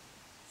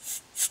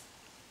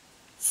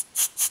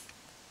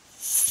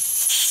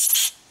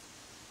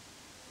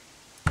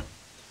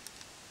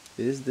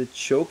 Is the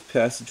choke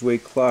passageway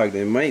clogged?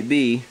 It might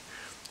be.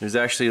 There's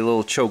actually a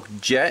little choke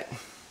jet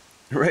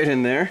right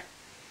in there.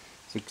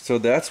 So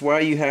that's why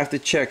you have to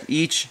check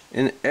each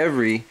and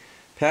every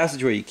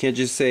passageway. You can't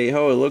just say,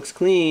 oh, it looks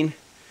clean.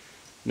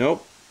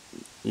 Nope.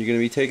 You're going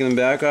to be taking them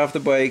back off the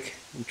bike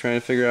and trying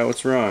to figure out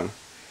what's wrong.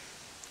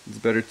 It's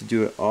better to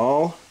do it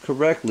all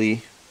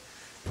correctly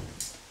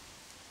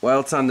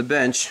while it's on the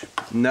bench,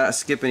 not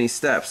skip any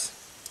steps.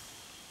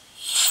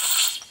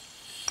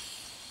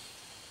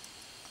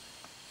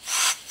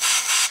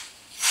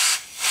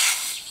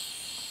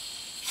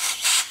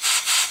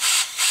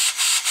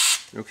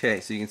 Okay,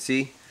 so you can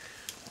see,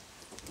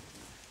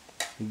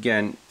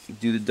 again,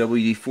 do the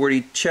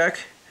WD-40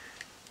 check,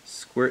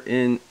 squirt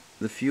in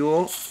the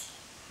fuel,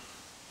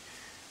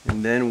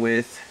 and then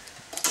with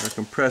our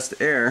compressed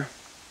air,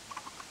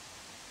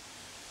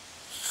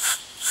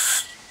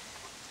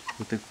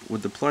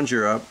 with the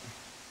plunger up,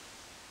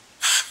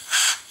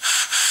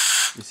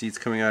 you see it's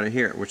coming out of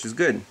here, which is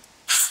good.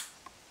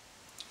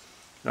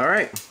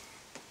 Alright,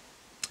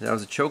 that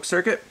was a choke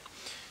circuit.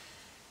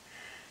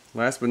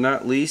 Last but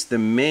not least, the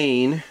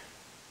main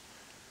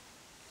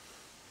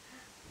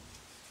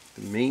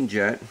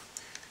jet.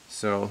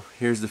 So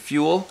here's the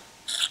fuel,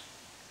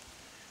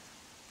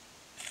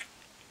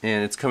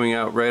 and it's coming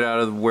out right out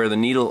of where the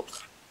needle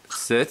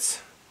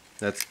sits.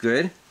 That's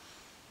good.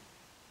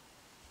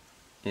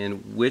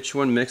 And which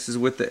one mixes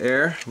with the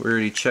air? We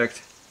already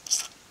checked.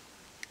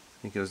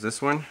 I think it was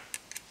this one.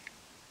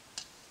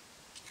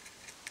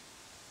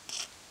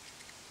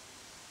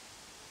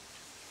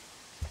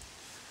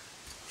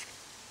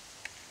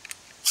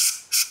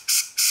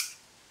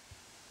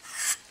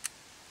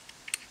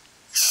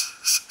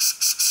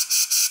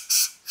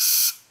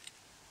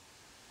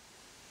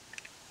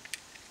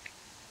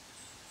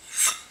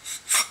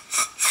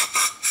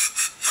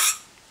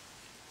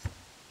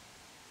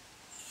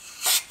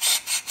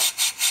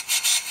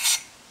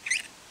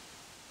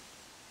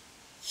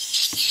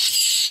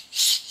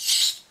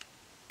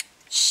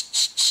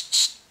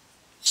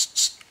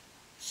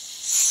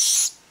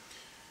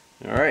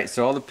 Alright,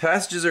 so all the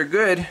passages are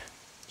good.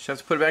 Just have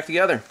to put it back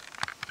together.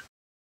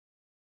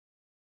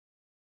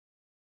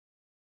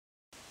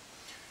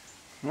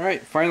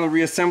 Alright, final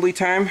reassembly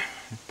time.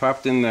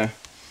 Popped in the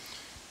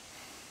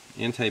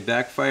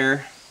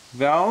anti-backfire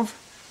valve.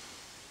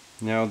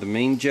 Now the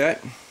main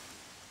jet.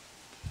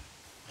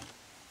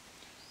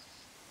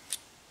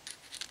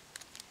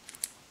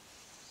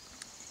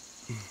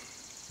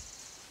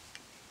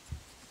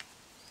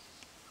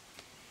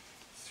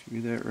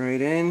 Screw that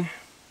right in.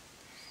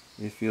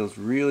 It feels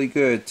really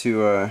good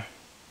to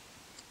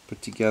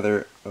put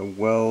together a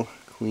well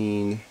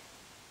cleaned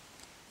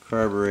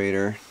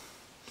carburetor.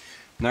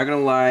 Not gonna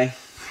lie,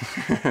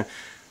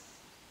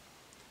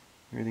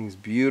 everything's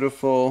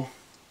beautiful.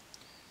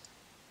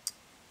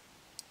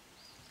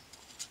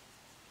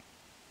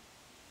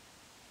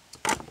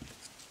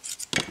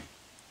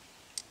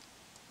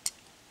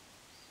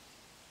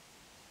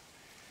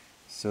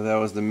 So that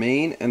was the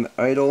main and the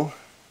idle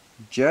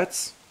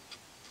jets.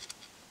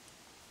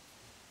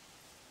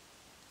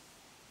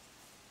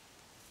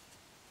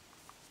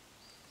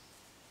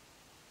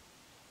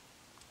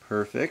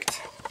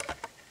 Perfect.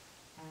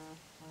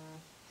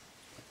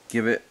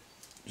 Give it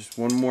just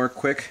one more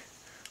quick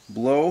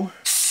blow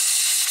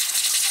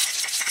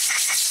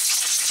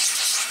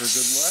for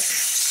good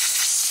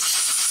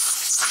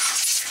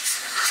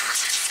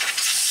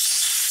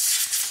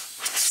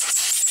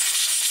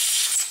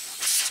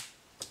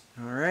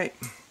luck. All right.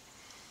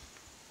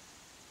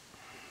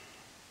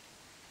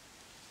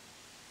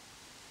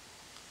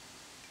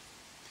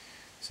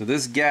 So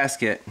this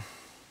gasket,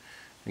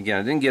 again,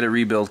 I didn't get a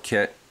rebuild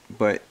kit,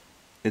 but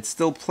it's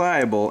still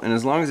pliable, and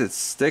as long as it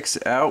sticks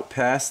out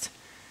past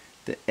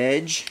the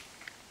edge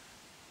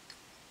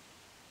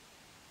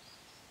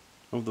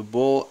of the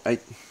bowl,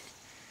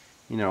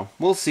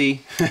 we'll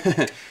see.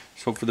 Just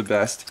hope for the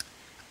best.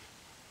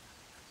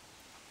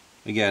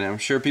 Again, I'm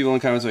sure people in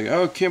the comments are like,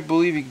 oh, can't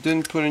believe you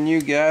didn't put a new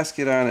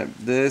gasket on it,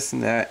 this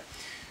and that.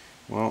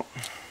 Well,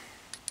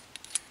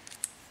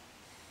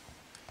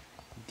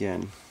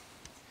 again,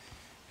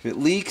 if it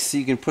leaks,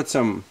 you can put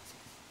some,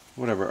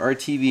 whatever,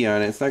 RTV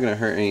on it. It's not going to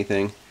hurt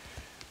anything.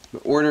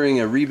 But ordering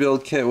a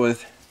rebuild kit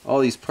with all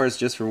these parts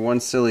just for one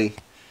silly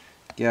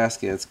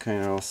gasket, it's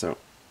kind of also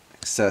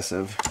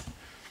excessive.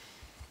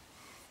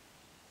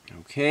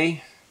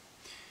 Okay,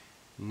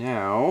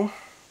 now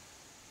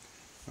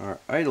our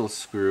idle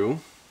screw,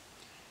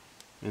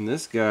 and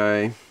this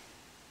guy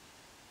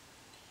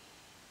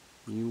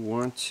you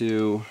want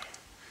to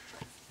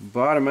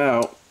bottom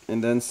out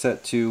and then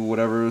set to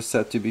whatever it was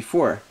set to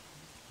before.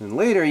 And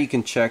later you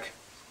can check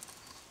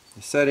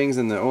the settings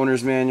in the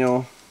owner's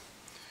manual.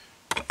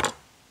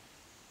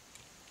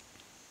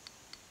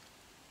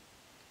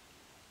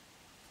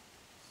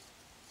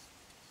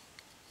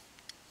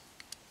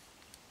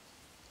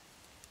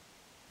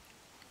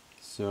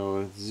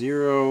 So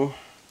 0,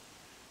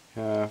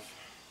 half,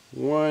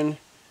 1,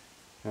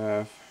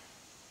 half,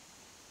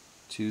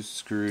 2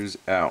 screws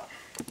out.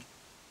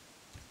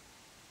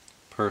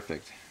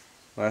 Perfect.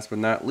 Last but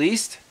not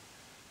least,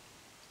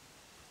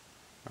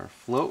 our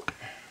float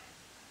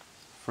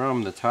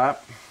from the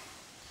top.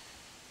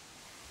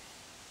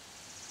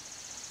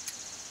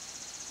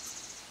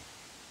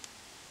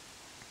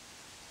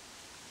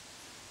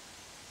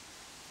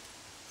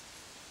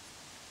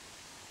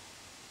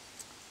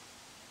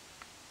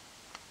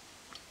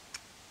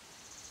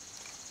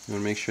 You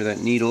want to make sure that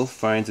needle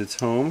finds its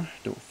home.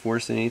 Don't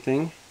force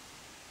anything.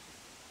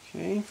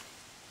 Okay.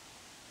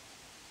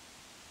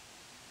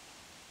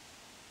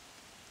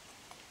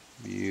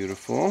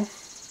 Beautiful.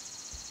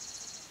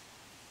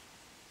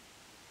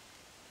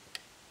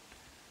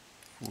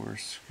 4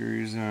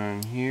 screws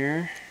on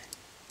here.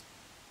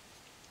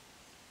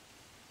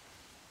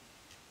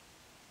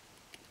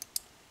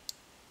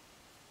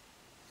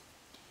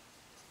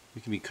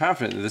 You can be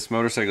confident that this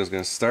motorcycle is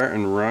going to start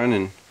and run,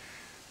 and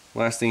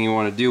last thing you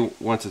want to do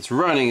once it's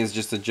running is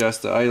just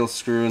adjust the idle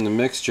screw in the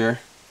mixture.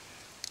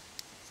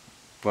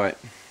 But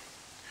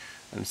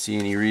I don't see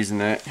any reason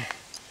that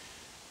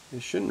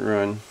it shouldn't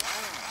run.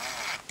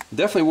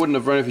 Definitely wouldn't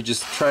have run if you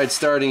just tried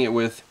starting it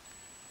with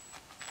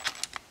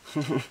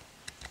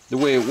the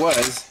way it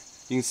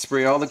was. You can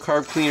spray all the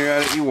carb cleaner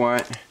at it you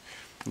want.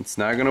 It's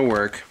not going to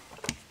work.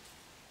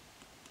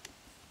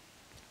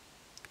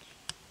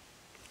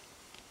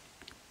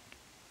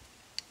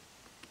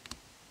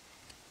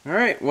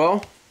 Alright,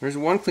 well, there's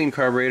one clean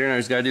carburetor, and I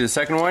just got to do the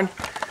second one.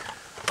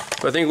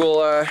 So I think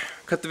we'll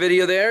cut the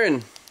video there,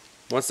 and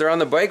once they're on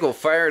the bike, we'll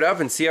fire it up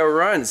and see how it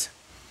runs.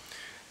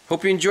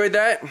 Hope you enjoyed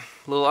that.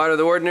 A little out of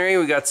the ordinary.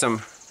 We got some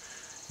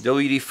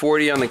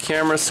WD-40 on the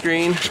camera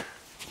screen.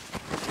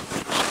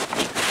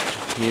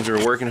 Means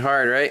we're working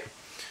hard, right?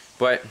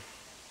 But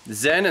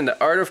Zen and the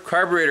art of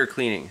carburetor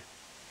cleaning.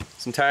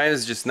 Sometimes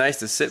it's just nice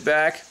to sit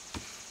back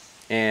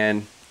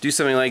and do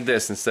something like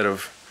this instead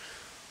of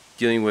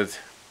dealing with,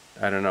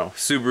 I don't know,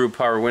 Subaru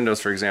power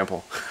windows, for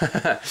example.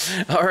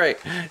 Alright,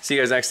 see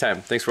you guys next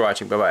time. Thanks for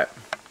watching. Bye-bye.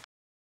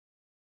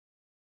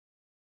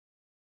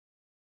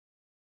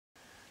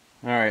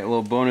 Alright, a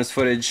little bonus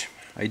footage.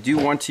 I do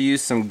want to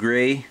use some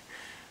gray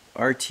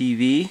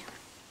RTV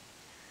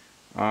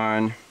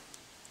on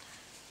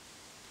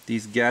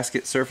these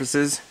gasket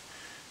surfaces.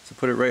 So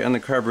put it right on the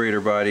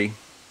carburetor body.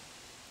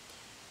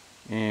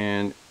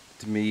 And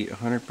to be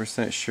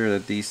 100% sure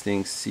that these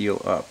things seal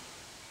up.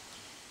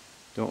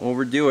 Don't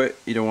overdo it.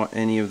 You don't want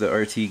any of the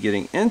RT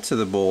getting into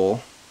the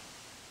bowl.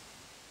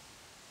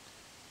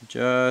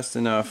 Just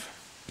enough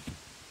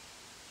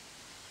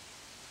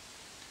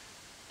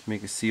to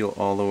make a seal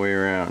all the way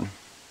around.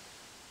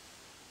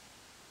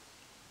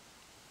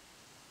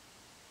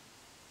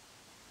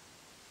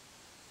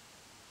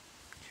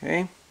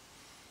 Okay.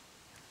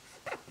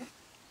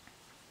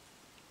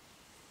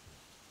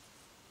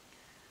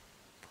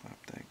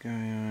 Plop that guy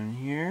on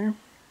here.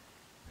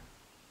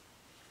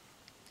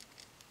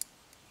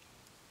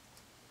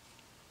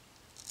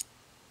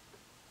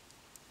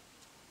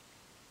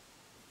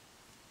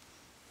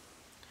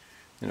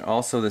 And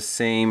also the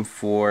same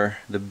for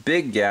the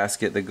big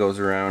gasket that goes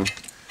around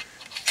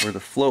where the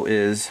float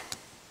is,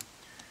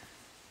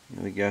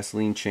 the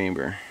gasoline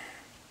chamber.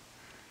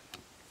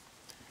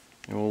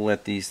 And we'll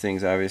let these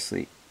things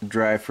obviously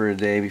dry for a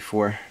day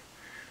before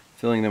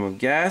filling them with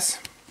gas.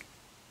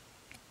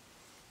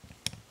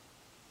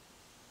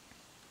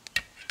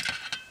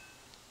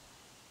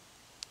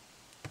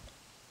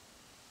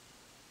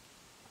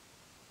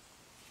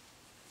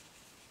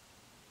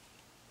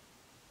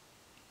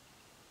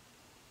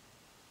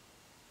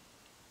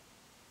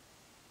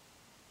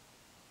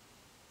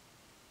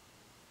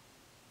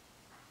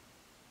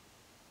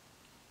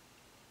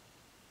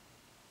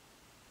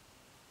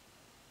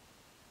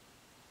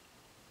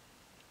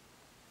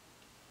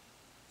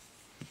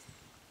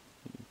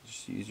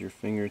 Just use your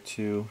finger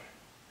to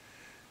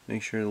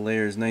make sure the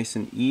layer is nice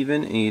and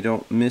even and you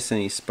don't miss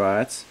any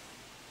spots.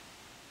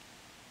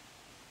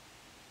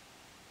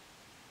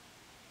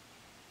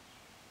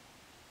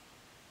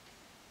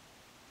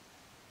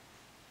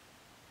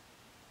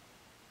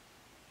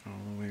 All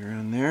the way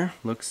around there.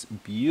 Looks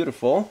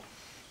beautiful.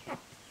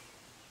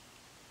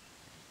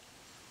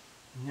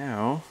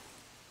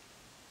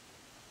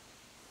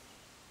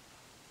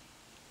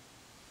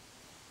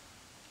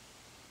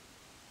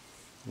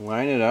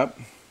 line it up.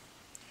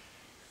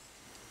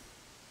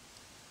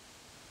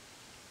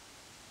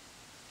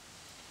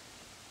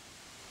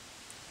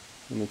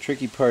 And the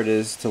tricky part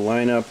is to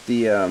line up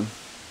the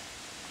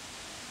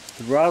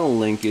throttle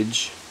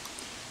linkage,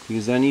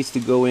 because that needs to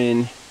go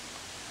in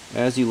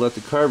as you let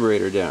the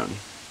carburetor down.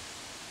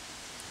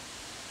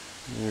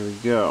 There we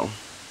go.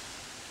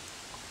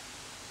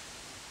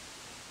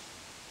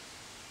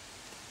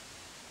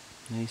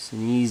 Nice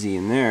and easy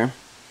in there.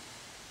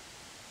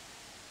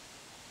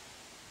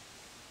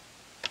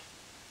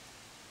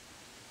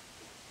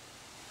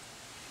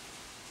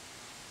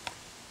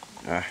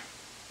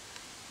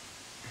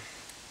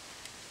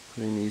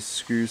 Putting these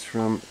screws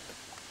from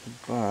the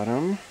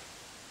bottom.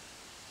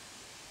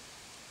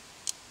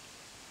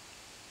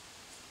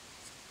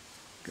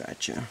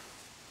 Gotcha.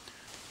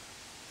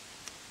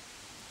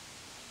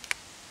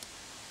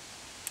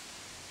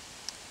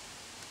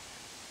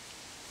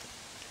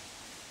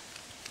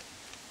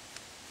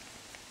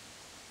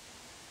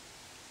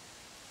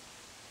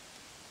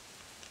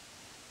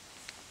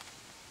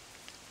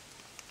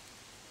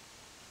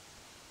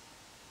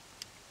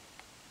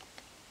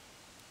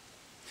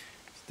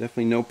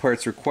 Definitely no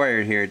parts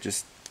required here,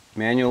 just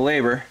manual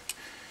labor.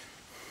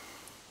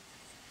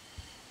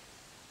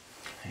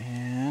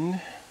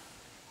 And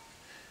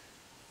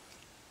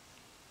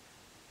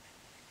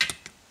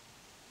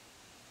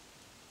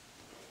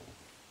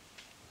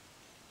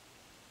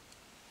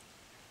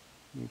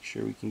make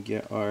sure we can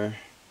get our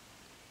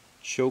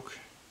choke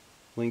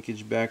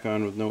linkage back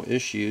on with no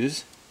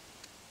issues.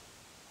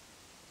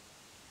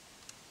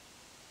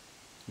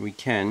 We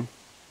can.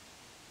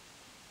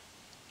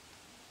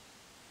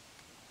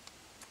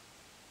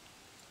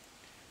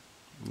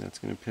 And that's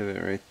going to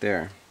pivot right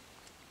there.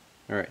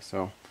 Alright,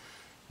 so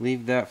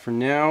leave that for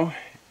now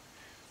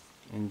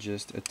and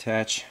just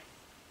attach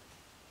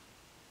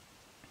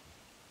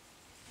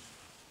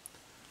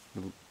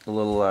a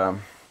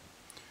little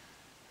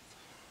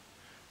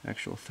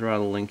actual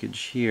throttle linkage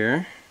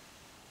here.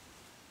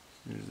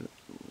 There's a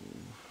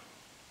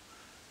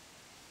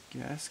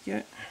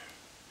gasket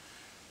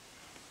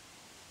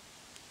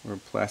or a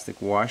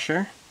plastic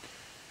washer.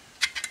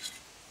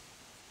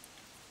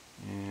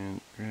 And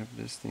grab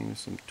this thing with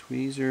some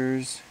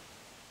tweezers.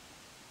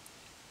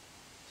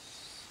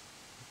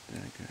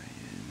 Put that guy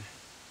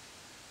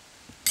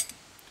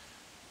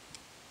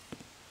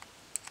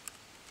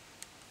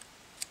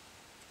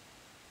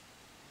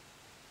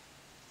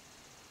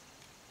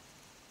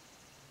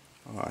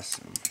in.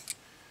 Awesome.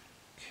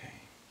 Okay.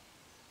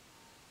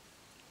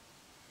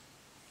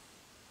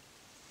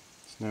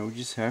 So now we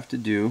just have to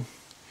do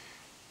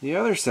the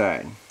other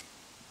side.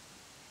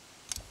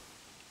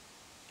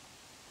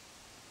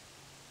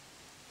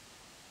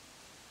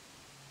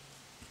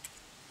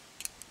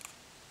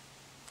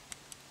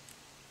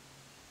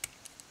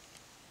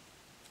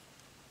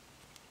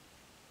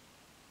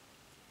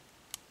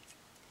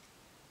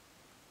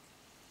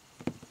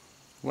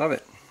 Love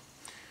it.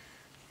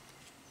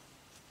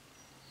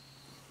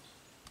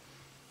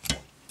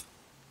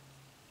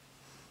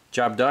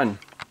 Job done.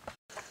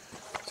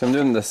 So I'm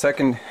doing the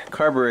second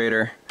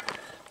carburetor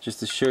just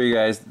to show you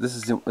guys.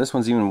 This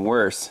one's even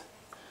worse.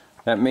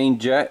 That main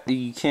jet,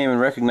 you can't even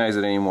recognize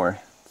it anymore.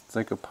 It's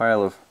like a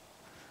pile of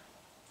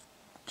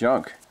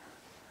junk.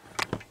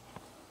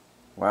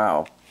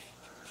 Wow.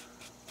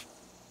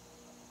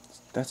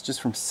 That's just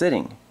from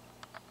sitting.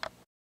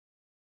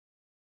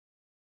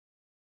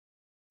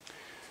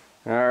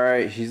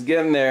 Alright, she's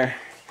getting there.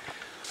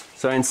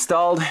 So I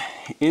installed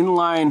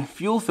inline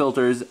fuel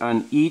filters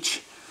on each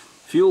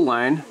fuel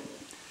line.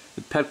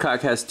 The petcock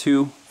has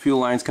 2 fuel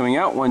lines coming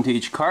out, 1 to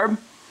each carb.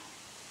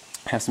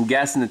 Have some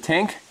gas in the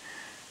tank.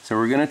 So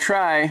we're going to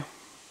try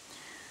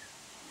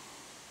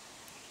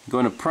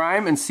going to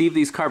prime and see if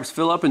these carbs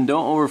fill up and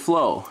don't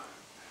overflow.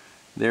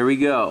 There we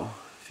go.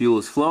 Fuel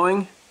is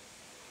flowing.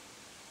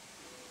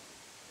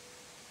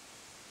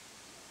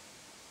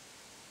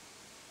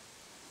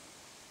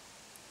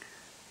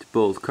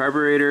 Both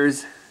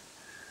carburetors,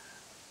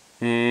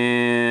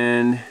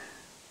 and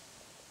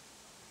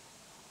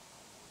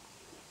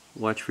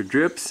watch for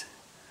drips.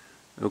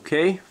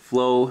 Okay,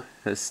 flow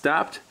has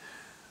stopped.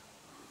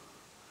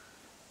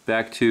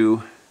 Back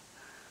to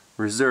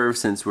reserve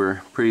since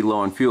we're pretty low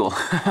on fuel.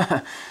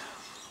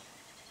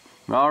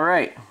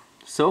 Alright,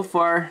 so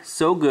far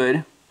so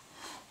good.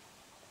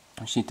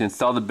 I just need to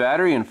install the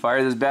battery and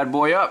fire this bad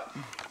boy up.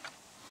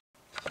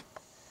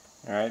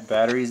 Alright,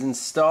 battery's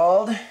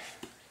installed.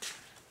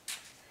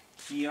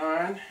 Key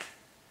on.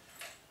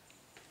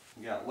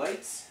 We got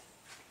lights.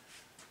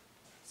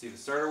 See if the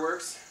starter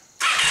works.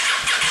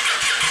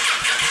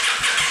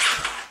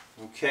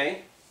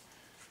 Okay.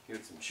 Give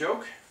it some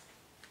choke.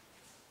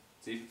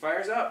 See if it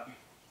fires up.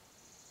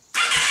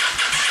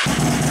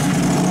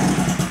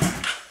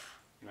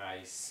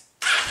 Nice.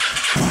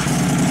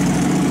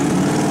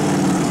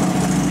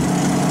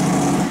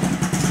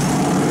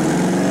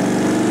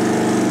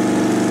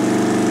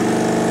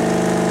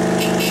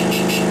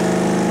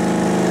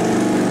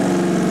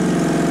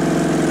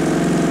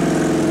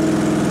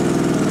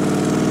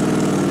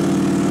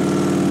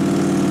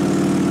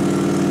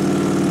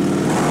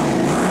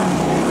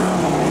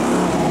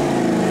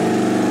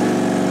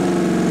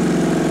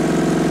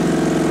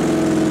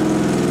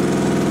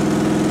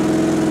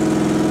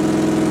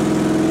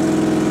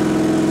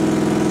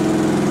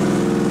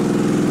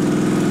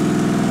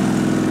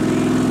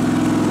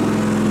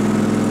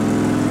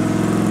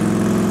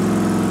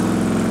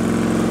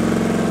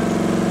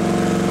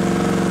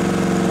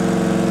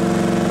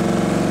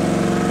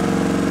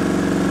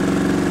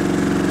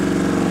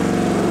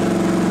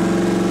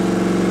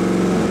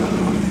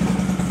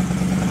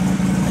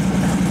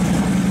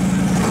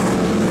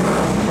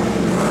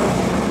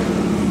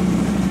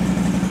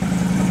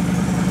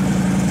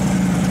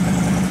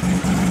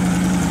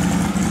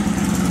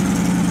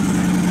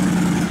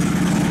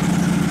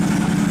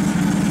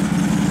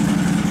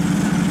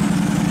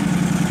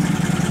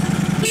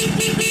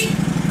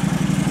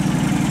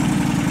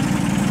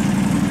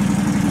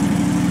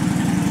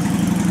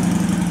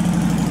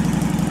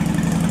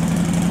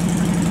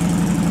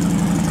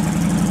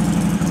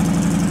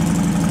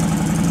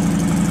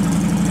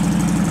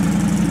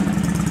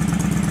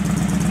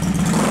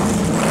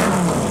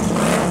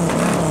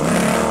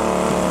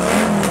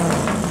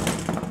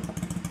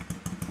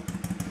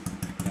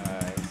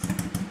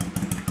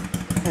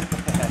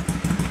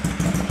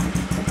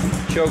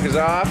 choke is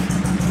off.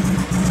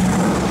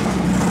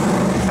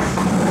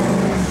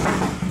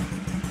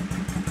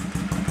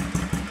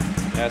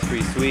 That's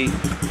pretty sweet.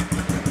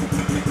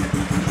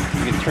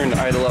 You can turn the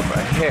idle up a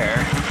hair.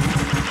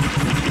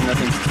 Make sure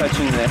nothing's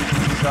touching the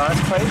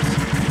exhaust pipes.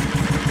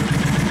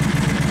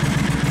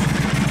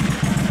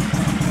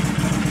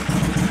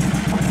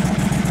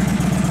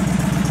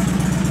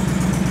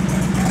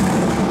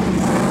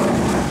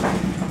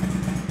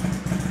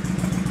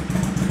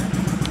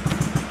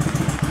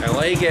 I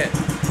like it.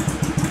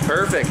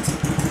 Perfect.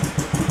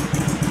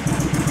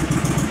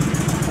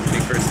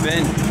 Take for a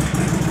spin.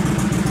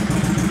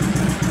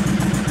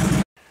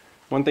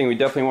 One thing we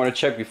definitely want to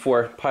check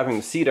before popping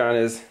the seat on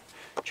is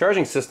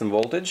charging system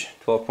voltage,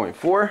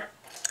 12.4.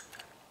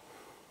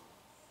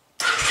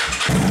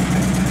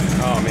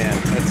 Oh man,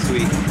 that's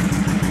sweet.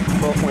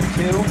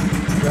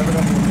 12.2. Rev it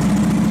up a little bit.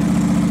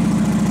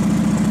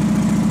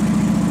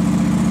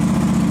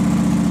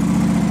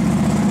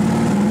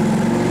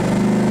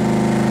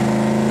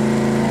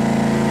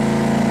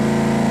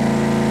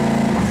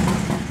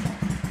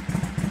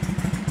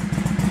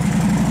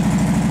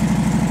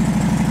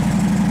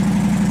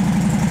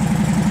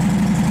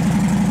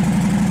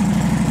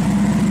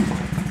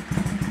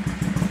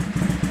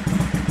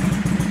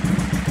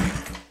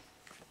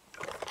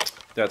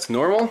 That's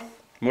normal.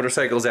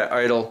 Motorcycles at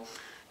idle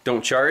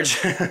don't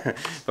charge,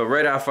 but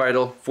right off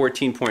idle,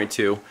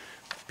 14.2.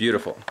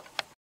 Beautiful.